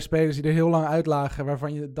gewoon een paar spelers die er heel lang uitlagen,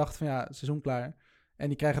 waarvan je dacht van seizoen klaar. En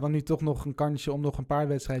die krijgen dan nu toch nog een kansje om nog een paar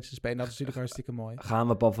wedstrijdjes te spelen. Dat is natuurlijk hartstikke mooi. Gaan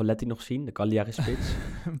we Pavoletti nog zien, de Cagliari-spits?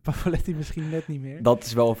 Pavoletti misschien net niet meer. Dat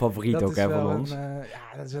is wel een favoriet ook van ons.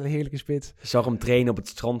 Dat is wel een heerlijke spits. Ik zag hem trainen op het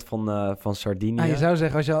strand van Sardinië. Je zou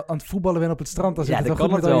zeggen, als je aan het voetballen bent op het strand, dan zit het wel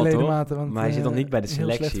goed met al je ledematen. Want, maar hij zit nog niet bij de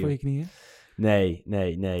selectie. Heel slecht voor je knieën. Nee.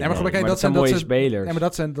 Maar goed, kijk, dat zijn mooie spelers. Ja,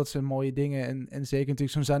 maar dat zijn mooie dingen. En zeker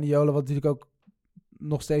natuurlijk zo'n Zaniolo, wat natuurlijk ook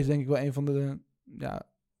nog steeds denk ik wel een van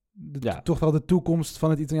toch wel de toekomst van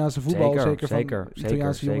het Italiaanse voetbal. Zeker van de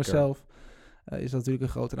Italiaanse jongens zelf. Is dat natuurlijk een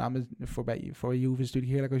grote naam. Voor Juve is het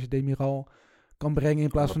natuurlijk heerlijk als je Demiral kan brengen in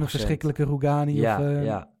plaats van een verschrikkelijke Rugani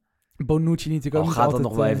of Bonucci natuurlijk ook gaat altijd,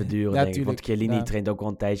 dat nog wel even duren, denk ik. Want Chiellini traint ook al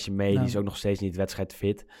een tijdje mee. Die is ook nog steeds niet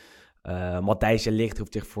wedstrijdfit. Matthijs de Ligt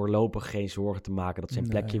hoeft zich voorlopig geen zorgen te maken dat zijn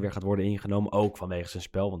plekje weer gaat worden ingenomen. Ook vanwege zijn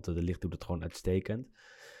spel, want de Ligt doet het gewoon uitstekend.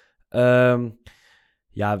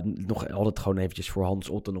 Nog altijd gewoon eventjes voor Hans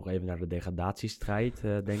Otten nog even naar de degradatiestrijd,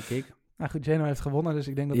 denk ik. Nou goed, Genoa heeft gewonnen, dus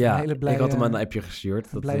ik denk dat het een hele blij... ik had hem een appje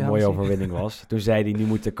gestuurd, dat het een mooie overwinning was. Toen zei hij, nu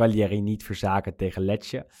moet de Cagliari niet verzaken tegen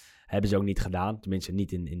Lecce. Hebben ze ook niet gedaan, tenminste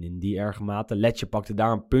niet in die erge mate. Lecce pakte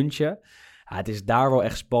daar een puntje. Ja, het is daar wel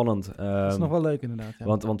echt spannend. Dat is nog wel leuk inderdaad. Ja.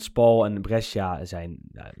 Want Spal en Brescia zijn,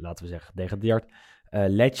 laten we zeggen, gedegradeerd.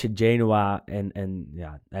 Lecce, Genoa en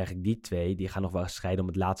eigenlijk die twee, die gaan nog wel strijden om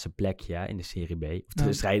het laatste plekje in de Serie B. Of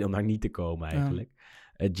te strijden om daar niet te komen eigenlijk.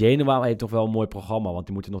 Genoa heeft toch wel een mooi programma, want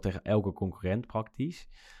die moeten nog tegen elke concurrent praktisch.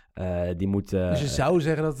 Dus je zou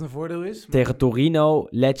zeggen dat het een voordeel is? Tegen Torino,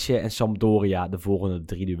 Lecce en Sampdoria de volgende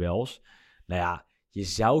 3 duels. Nou ja, je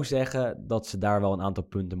zou zeggen dat ze daar wel een aantal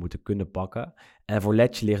punten moeten kunnen pakken. En voor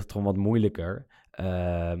Lecce ligt het gewoon wat moeilijker.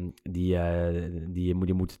 Die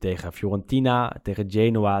moeten tegen Fiorentina, tegen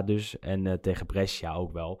Genoa dus en tegen Brescia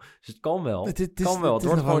ook wel. Dus het kan wel. Het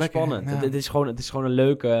wordt gewoon spannend. Ja. Het is gewoon een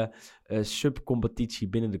leuke subcompetitie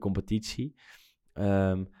binnen de competitie.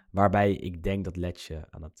 Waarbij ik denk dat Lecce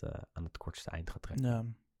aan het kortste eind gaat trekken. Ja.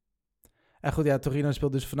 En goed, Torino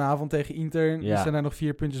speelt dus vanavond tegen Inter. Die zijn daar nog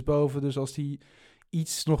 4 puntjes boven. Dus als die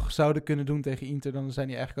iets nog zouden kunnen doen tegen Inter, dan zijn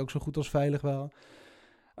die eigenlijk ook zo goed als veilig wel.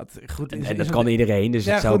 Dat kan iedereen, dus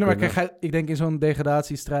het zou kunnen. Maar ik denk in zo'n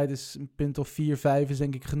degradatiestrijd is een punt of 4, 5 is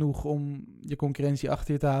denk ik genoeg om je concurrentie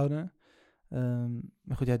achter je te houden.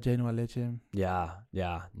 Maar goed, Genoa, Lecce. Ja,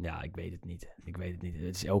 ik weet het niet.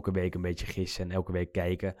 Het is elke week een beetje gissen en elke week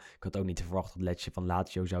kijken. Ik had ook niet verwacht dat Lecce van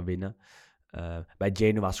Lazio zou winnen. Bij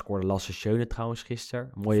Genoa scoorde Lasse Schöne trouwens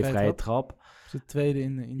gisteren. Een mooie vrije trap. Is het tweede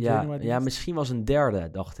in Genoa. Ja, misschien was een derde,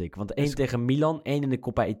 dacht ik. Want 1 tegen Milan, 1 in de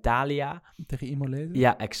Coppa Italia. Tegen Imolese?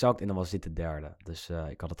 Ja, exact. En dan was dit de derde. Dus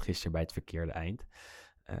ik had het gisteren bij het verkeerde eind.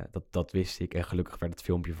 Dat wist ik. En gelukkig werd het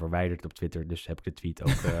filmpje verwijderd op Twitter. Dus heb ik de tweet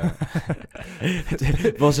ook...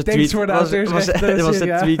 was de tweet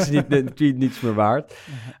niets meer waard.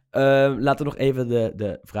 Laten we nog even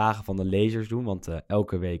de vragen van de lezers doen. Want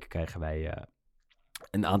elke week krijgen wij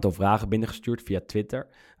een aantal vragen binnengestuurd via Twitter.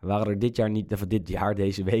 We waren er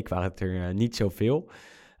deze week waren het er niet zoveel.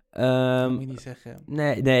 Dat moet je niet zeggen.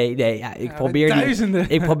 Nee. Ja, ik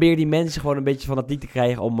probeer die mensen gewoon een beetje fanatiek te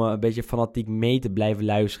krijgen om een beetje fanatiek mee te blijven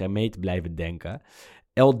luisteren en mee te blijven denken.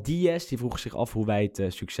 El Diaz, die vroeg zich af hoe wij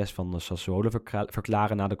het succes van Sassuolo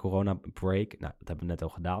verklaren na de corona-break. Nou, dat hebben we net al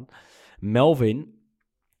gedaan. Melvin,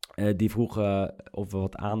 die vroeg of we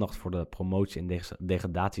wat aandacht voor de promotie en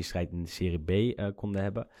degradatiestrijd in de Serie B konden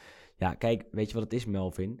hebben. Ja, kijk, weet je wat het is,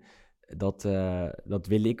 Melvin? Dat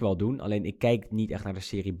wil ik wel doen. Alleen ik kijk niet echt naar de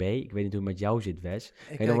Serie B. Ik weet niet hoe het met jou zit, Wes.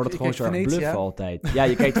 Dan wordt het gewoon zo erg bluffen altijd. Ja,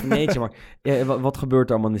 je kijkt Venetië, maar wat gebeurt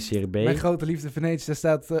er allemaal in de Serie B? Mijn grote liefde Venetië, daar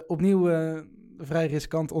staat opnieuw vrij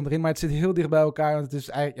riskant onderin. Maar het zit heel dicht bij elkaar. Want het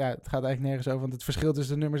gaat eigenlijk nergens over. Want het verschil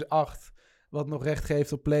tussen de nummers 8, wat nog recht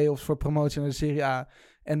geeft op play-offs voor promotie naar de Serie A,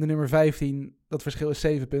 en de nummer 15, dat verschil is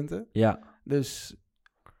 7 punten. Ja. Dus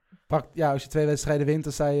als je 2 wedstrijden wint,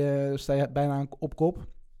 dan sta je bijna op kop.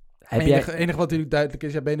 Het enige wat natuurlijk duidelijk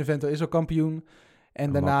is, Benevento is al kampioen.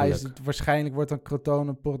 En daarna is het waarschijnlijk, wordt dan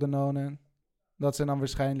Crotone, Pordenone. Dat zijn dan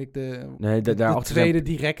waarschijnlijk de tweede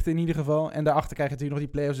directe in ieder geval. En daarachter krijg je natuurlijk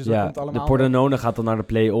nog die play-offs. Dus dat komt allemaal. De Pordenone gaat dan naar de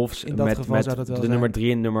play-offs. In dat geval zou dat wel de zijn. nummer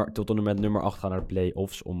 3 tot en met nummer 8 gaan naar de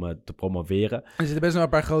play-offs om te promoveren. Er zitten best wel een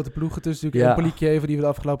paar grote ploegen tussen. Natuurlijk Empoli Chievo, die we de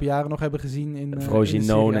afgelopen jaren nog hebben gezien.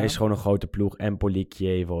 Frosinone is gewoon een grote ploeg. Empoli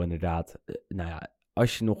Chievo, inderdaad.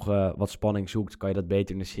 Als je nog wat spanning zoekt, kan je dat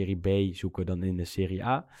beter in de Serie B zoeken dan in de Serie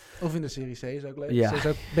A. Of in de Serie C is ook leuk. Ja. Ze is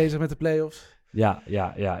ook bezig met de play-offs. Ja.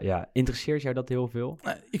 Interesseert jou dat heel veel?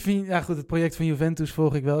 Ik vind, het project van Juventus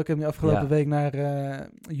volg ik wel. Ik heb nu afgelopen week naar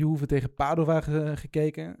Juve tegen Padova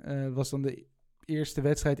gekeken. Was dan de eerste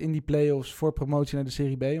wedstrijd in die play-offs voor promotie naar de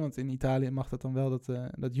Serie B. Want in Italië mag dat dan wel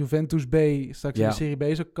dat Juventus B straks in de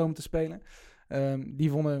Serie B zou komen te spelen.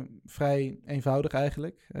 Die wonnen vrij eenvoudig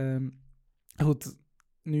eigenlijk. Goed,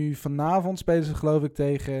 nu vanavond spelen ze geloof ik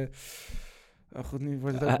tegen... nu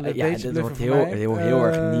wordt het ook een beetje dit wordt heel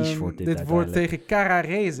erg niche voor dit wordt tegen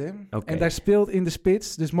Carrarese. Okay. En daar speelt in de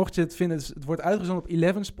spits. Dus mocht je het vinden, het wordt uitgezonden op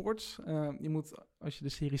 11 Sports. Je moet, als je de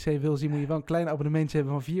Serie C wil zien, moet je wel een klein abonnementje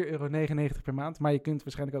hebben van €4,99 per maand. Maar je kunt het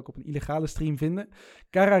waarschijnlijk ook op een illegale stream vinden.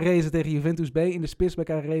 Carrarese tegen Juventus B. In de spits bij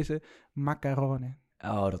Carrarese, Macarone.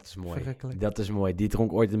 Oh, dat is mooi. Dat is mooi. Die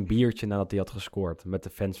dronk ooit een biertje nadat hij had gescoord met de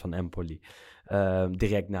fans van Empoli.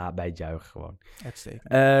 Direct bij het juichen gewoon.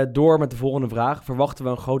 Door met de volgende vraag. Verwachten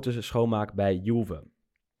we een grote schoonmaak bij Juve?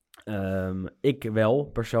 Ik wel,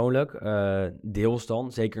 persoonlijk. Deels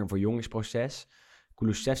dan. Zeker een verjongingsproces.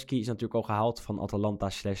 Kulusevski is natuurlijk al gehaald van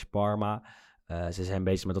Atalanta/Parma. Ze zijn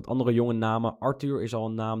bezig met wat andere jonge namen. Arthur is al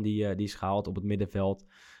een naam die is gehaald op het middenveld.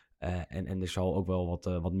 En er zal ook wel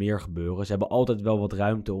wat meer gebeuren. Ze hebben altijd wel wat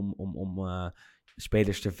ruimte om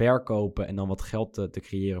spelers te verkopen en dan wat geld te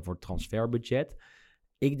creëren voor het transferbudget.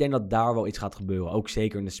 Ik denk dat daar wel iets gaat gebeuren. Ook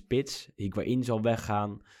zeker in de spits. Higuain zal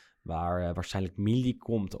weggaan, waar waarschijnlijk Mili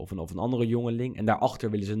komt of een andere jongeling. En daarachter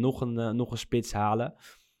willen ze nog een spits halen.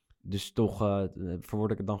 Dus toch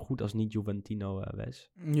verwoord ik het dan goed als niet Juventino,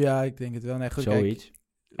 Wes? Ja, ik denk het wel. Nee, goed, zoiets. Kijk.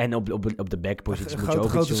 En op de backpositie moet je ook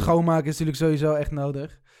grote schoonmaak is natuurlijk sowieso echt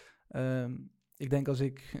nodig. Ik denk als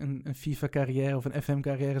ik een FIFA-carrière of een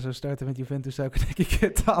FM-carrière zou starten met Juventus, zou ik denk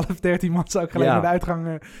ik 12, 13 man zou ik gelijk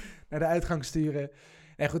naar de uitgang sturen.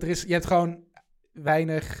 En goed, je hebt gewoon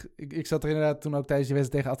weinig... Ik zat er inderdaad toen ook tijdens die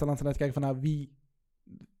wedstrijd tegen Atalanta naar te kijken van wie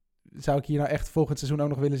zou ik hier nou echt volgend seizoen ook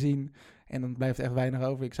nog willen zien. En dan blijft er echt weinig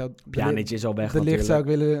over. Pjanic is al weg De Ligt zou ik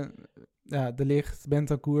willen... Ja, De Ligt,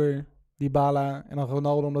 Bentancur, Dybala en dan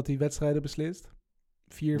Ronaldo omdat hij wedstrijden beslist.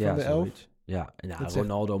 4 van de 11. Zoiets. Ja,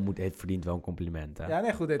 Ronaldo heeft verdient wel een compliment. Hè? Ja,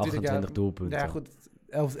 nee, goed. 28 doelpunten. Ja, goed.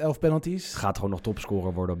 11 penalties. Het gaat gewoon nog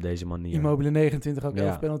topscorer worden op deze manier. Immobile 29, ook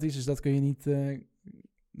 11 penalties. Dus dat kun je niet...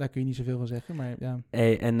 daar kun je niet zoveel van zeggen, maar ja.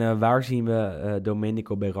 Hey, en waar zien we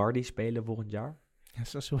Domenico Berardi spelen volgend jaar? Ja,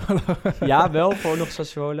 Sassuolo. Ja, wel, gewoon nog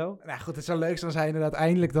Sassuolo. Nou goed, het zou leuk zijn als hij inderdaad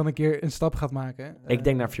eindelijk dan een keer een stap gaat maken. Ik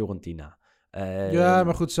denk naar Fiorentina. Ja,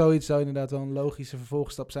 maar goed, zoiets zou inderdaad wel een logische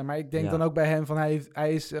vervolgstap zijn. Maar ik denk dan ook bij hem van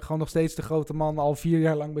hij is gewoon nog steeds de grote man al 4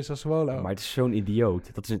 jaar lang bij Sassuolo. Maar het is zo'n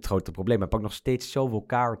idioot. Dat is het grote probleem. Hij pakt nog steeds zoveel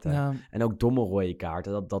kaarten. Ja. En ook domme rode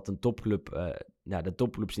kaarten. Dat een topclub de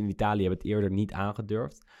topclubs in Italië hebben het eerder niet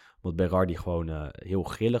aangedurfd. Omdat Berardi gewoon heel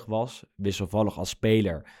grillig was. Wisselvallig als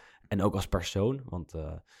speler en ook als persoon. Want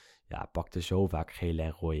pakte zo vaak gele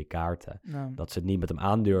en rode kaarten. Dat ze het niet met hem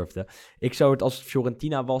aandurfden. Ik zou het, als het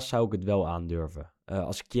Fiorentina was, zou ik het wel aandurven.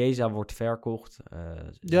 Als Chiesa wordt verkocht.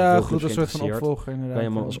 Goed, een soort van opvolger inderdaad.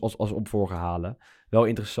 Kan je hem als opvolger halen. Wel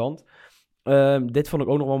interessant. Dit vond ik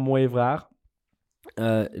ook nog wel een mooie vraag.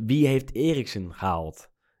 Wie heeft Eriksen gehaald?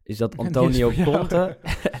 Is dat Antonio Conte?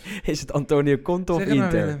 Is het Antonio Conte of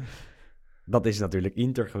Inter? Dat is natuurlijk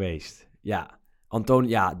Inter geweest. Ja,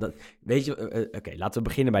 weet je, oké, laten we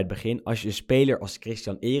beginnen bij het begin. Als je een speler als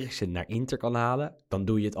Christian Eriksen naar Inter kan halen, dan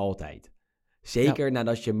doe je het altijd. Zeker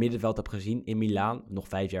nadat je middenveld hebt gezien in Milaan, nog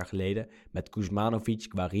 5 jaar geleden, met Kuzmanovic,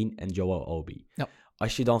 Guarin en Joao Obi. Ja.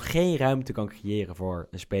 Als je dan geen ruimte kan creëren voor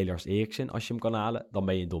een speler als Eriksen, als je hem kan halen, dan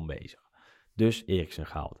ben je dom bezig. Dus Eriksen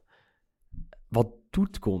gehaald. Wat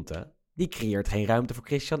doet Conte? Die creëert geen ruimte voor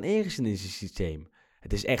Christian Eriksen in zijn systeem.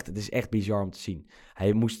 Het is echt bizar om te zien.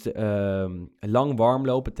 Hij moest lang warm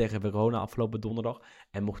lopen tegen Verona afgelopen donderdag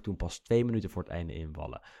en mocht toen pas 2 minuten voor het einde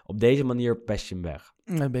invallen. Op deze manier pest je hem weg.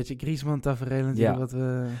 Een beetje Griezmann-tafereel natuurlijk. Wat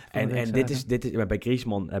we en dit is, bij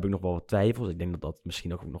Griezmann heb ik nog wel wat twijfels. Ik denk dat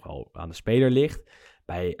misschien ook nog wel aan de speler ligt.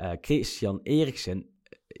 Bij Christian Eriksen,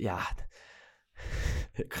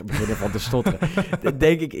 ik begin ervan te stotteren.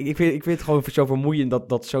 Denk ik vind het gewoon zo vermoeiend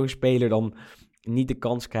dat zo'n speler dan niet de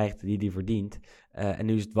kans krijgt die hij verdient. En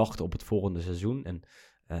nu is het wachten op het volgende seizoen. En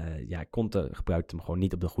Conte gebruikt hem gewoon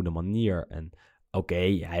niet op de goede manier. En oké,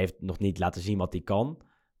 hij heeft nog niet laten zien wat hij kan.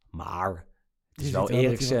 Maar het is wel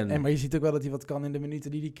Eriksen. Maar je ziet ook wel dat hij wat kan in de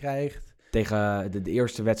minuten die hij krijgt. Tegen de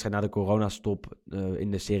eerste wedstrijd na de coronastop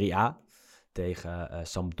in de Serie A. Tegen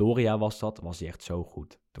Sampdoria was hij echt zo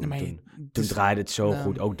goed. Toen draaide het zo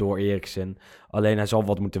goed, ook door Eriksen. Alleen hij zal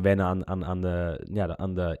wat moeten wennen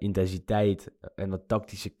aan de intensiteit en de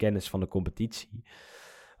tactische kennis van de competitie.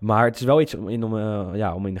 Maar het is wel iets om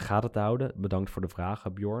in de gaten te houden. Bedankt voor de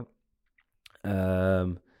vraag, Bjorn.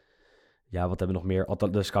 Wat hebben we nog meer?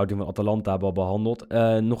 De scouting van Atalanta hebben we al behandeld.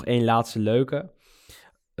 Nog één laatste leuke.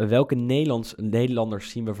 Welke Nederlanders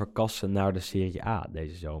zien we verkassen naar de Serie A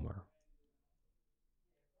deze zomer?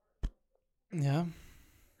 Ja.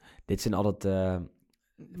 Dit zijn altijd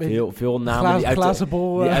veel namen die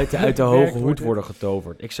uit de hoge hoed worden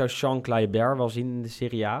getoverd. Ik zou Jean Kleibert wel zien in de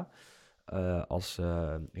Serie A. Als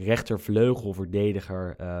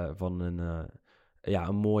rechtervleugelverdediger van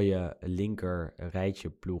een mooie linker rijtje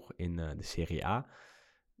ploeg in de Serie A.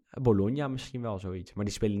 Bologna misschien wel zoiets. Maar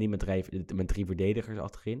die spelen niet met 3 verdedigers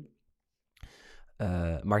achterin.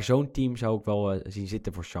 Maar zo'n team zou ik wel zien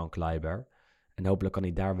zitten voor Jean Kleibert. En hopelijk kan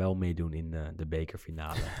hij daar wel meedoen in de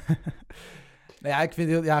bekerfinale. Ik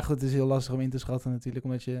vind het is heel lastig om in te schatten natuurlijk.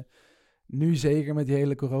 Omdat je nu zeker met die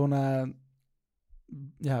hele corona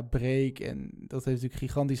break. En dat heeft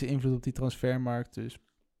natuurlijk gigantische invloed op die transfermarkt. Dus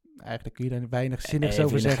eigenlijk kun je daar weinig zinnigs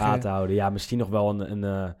over zeggen. In de gaten houden. Ja, misschien nog wel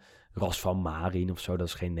een Ras van Marin of zo. Dat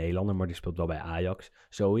is geen Nederlander, maar die speelt wel bij Ajax.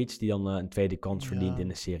 Zoiets die dan een tweede kans verdient in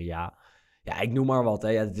de Serie A. Ja, ik noem maar wat. Hè.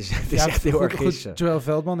 Ja, het is echt heel erg gissen. Joël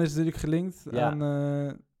Veldman is natuurlijk gelinkt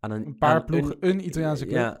aan een paar ploegen, een Italiaanse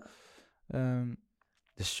club. Ja.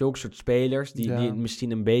 Dus zulke soort spelers die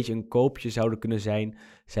misschien een beetje een koopje zouden kunnen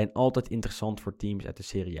zijn altijd interessant voor teams uit de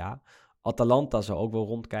Serie A. Atalanta zou ook wel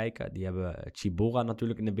rondkijken. Die hebben Ciborra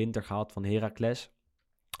natuurlijk in de winter gehaald van Heracles.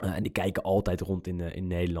 En die kijken altijd rond in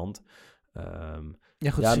Nederland.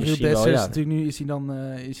 Cyril Dessers natuurlijk nu is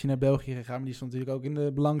hij naar België gegaan. Maar die stond natuurlijk ook in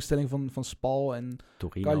de belangstelling van Spal en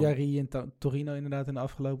Torino. Cagliari en Torino inderdaad in de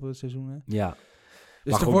afgelopen seizoenen. Ja.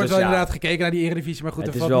 Dus er wordt wel inderdaad gekeken naar die Eredivisie. Maar goed,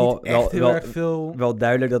 er valt niet echt heel erg veel... Wel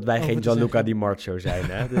duidelijk dat wij geen Gianluca Di Marzio zijn.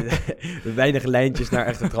 Hè? Weinig lijntjes naar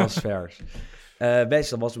echte transfers. Best,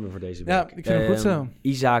 dat was hem voor deze week. Ja, ik vind het goed zo.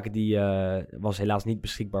 Isaac die was helaas niet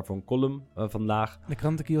beschikbaar voor een column vandaag. De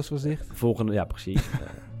krantenkiosk was dicht. Precies.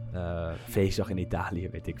 Feestdag in Italië,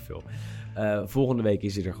 weet ik veel. Volgende week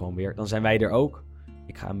is hij er gewoon weer. Dan zijn wij er ook.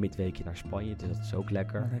 Ik ga een midweekje naar Spanje, dus dat is ook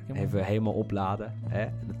lekker. Even helemaal opladen. Hè?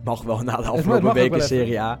 Dat mag wel na de afgelopen weken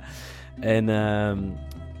Serie A. En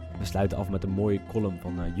we sluiten af met een mooie column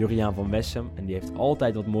van Juriaan van Wessem. En die heeft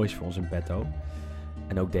altijd wat moois voor ons in petto.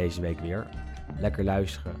 En ook deze week weer. Lekker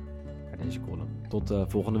luisteren naar deze column. Tot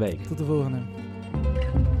volgende week. Tot de volgende.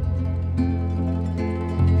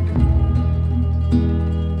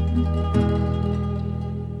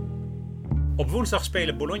 Op woensdag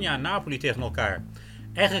spelen Bologna en Napoli tegen elkaar.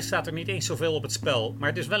 Eigenlijk staat er niet eens zoveel op het spel, maar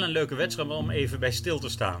het is wel een leuke wedstrijd om even bij stil te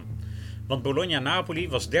staan. Want Bologna-Napoli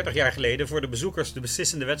was 30 jaar geleden voor de bezoekers de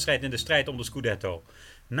beslissende wedstrijd in de strijd om de Scudetto.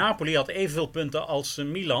 Napoli had evenveel punten als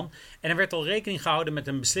Milan en er werd al rekening gehouden met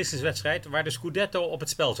een beslissingswedstrijd waar de Scudetto op het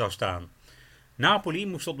spel zou staan. Napoli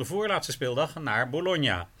moest op de voorlaatste speeldag naar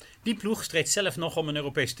Bologna. Die ploeg streed zelf nog om een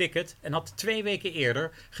Europees ticket en had 2 weken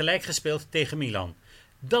eerder gelijk gespeeld tegen Milan.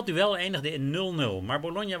 Dat duel eindigde in 0-0, maar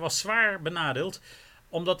Bologna was zwaar benadeeld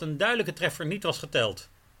omdat een duidelijke treffer niet was geteld.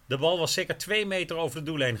 De bal was zeker 2 meter over de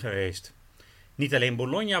doellijn geweest. Niet alleen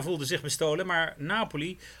Bologna voelde zich bestolen, maar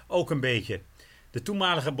Napoli ook een beetje. De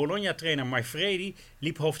toenmalige Bologna-trainer Manfredi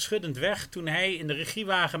liep hoofdschuddend weg toen hij in de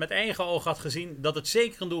regiewagen met eigen ogen had gezien dat het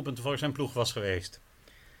zeker een doelpunt voor zijn ploeg was geweest.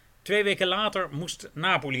 2 weken later moest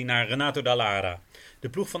Napoli naar Renato Dall'Ara. De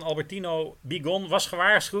ploeg van Albertino Bigon was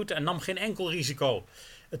gewaarschuwd en nam geen enkel risico.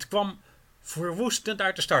 Het kwam verwoestend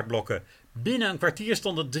uit de startblokken. Binnen een kwartier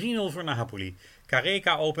stond het 3-0 voor Napoli.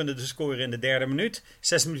 Careca opende de score in de 3e minuut.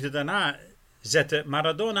 6 minuten daarna zette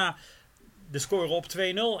Maradona de score op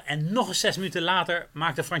 2-0 en nog eens 6 minuten later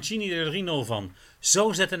maakte Francini er 3-0 van.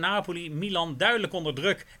 Zo zette Napoli Milan duidelijk onder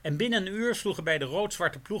druk en binnen een uur sloegen bij de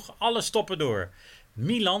rood-zwarte ploeg alle stoppen door.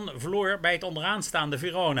 Milan verloor bij het onderaanstaande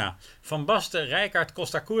Verona. Van Basten, Rijkaard,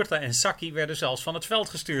 Costa Curta en Sacchi werden zelfs van het veld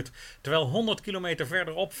gestuurd, terwijl 100 kilometer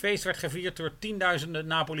verderop feest werd gevierd door tienduizenden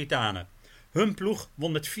Napolitanen. Hun ploeg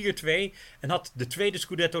won met 4-2 en had de tweede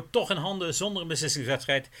Scudetto toch in handen zonder een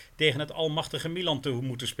beslissingswedstrijd tegen het almachtige Milan te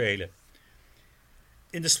moeten spelen.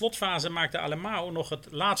 In de slotfase maakte Alemão nog het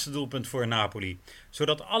laatste doelpunt voor Napoli,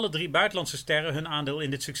 zodat alle 3 buitenlandse sterren hun aandeel in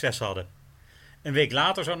dit succes hadden. Een week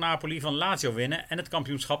later zou Napoli van Lazio winnen en het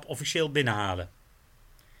kampioenschap officieel binnenhalen.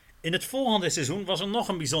 In het volgende seizoen was er nog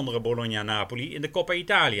een bijzondere Bologna-Napoli in de Coppa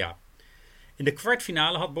Italia. In de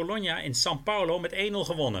kwartfinale had Bologna in San Paolo met 1-0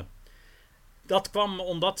 gewonnen. Dat kwam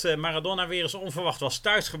omdat Maradona weer eens onverwacht was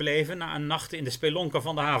thuisgebleven na een nacht in de spelonken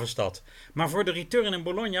van de havenstad. Maar voor de return in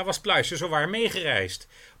Bologna was Pluijser zowaar meegereisd.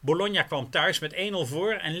 Bologna kwam thuis met 1-0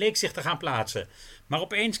 voor en leek zich te gaan plaatsen. Maar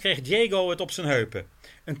opeens kreeg Diego het op zijn heupen.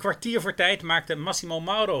 Een kwartier voor tijd maakte Massimo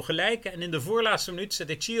Mauro gelijk en in de voorlaatste minuut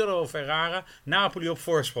zette Ciro Ferrara Napoli op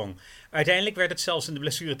voorsprong. Uiteindelijk werd het zelfs in de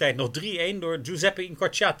blessuretijd nog 3-1 door Giuseppe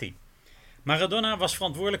Incrociati. Maradona was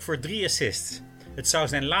verantwoordelijk voor 3 assists. Het zou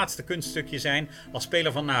zijn laatste kunststukje zijn als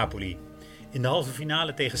speler van Napoli. In de halve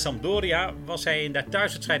finale tegen Sampdoria was hij in de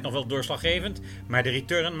thuiswedstrijd nog wel doorslaggevend, maar de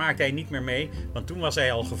return maakte hij niet meer mee, want toen was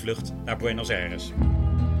hij al gevlucht naar Buenos Aires.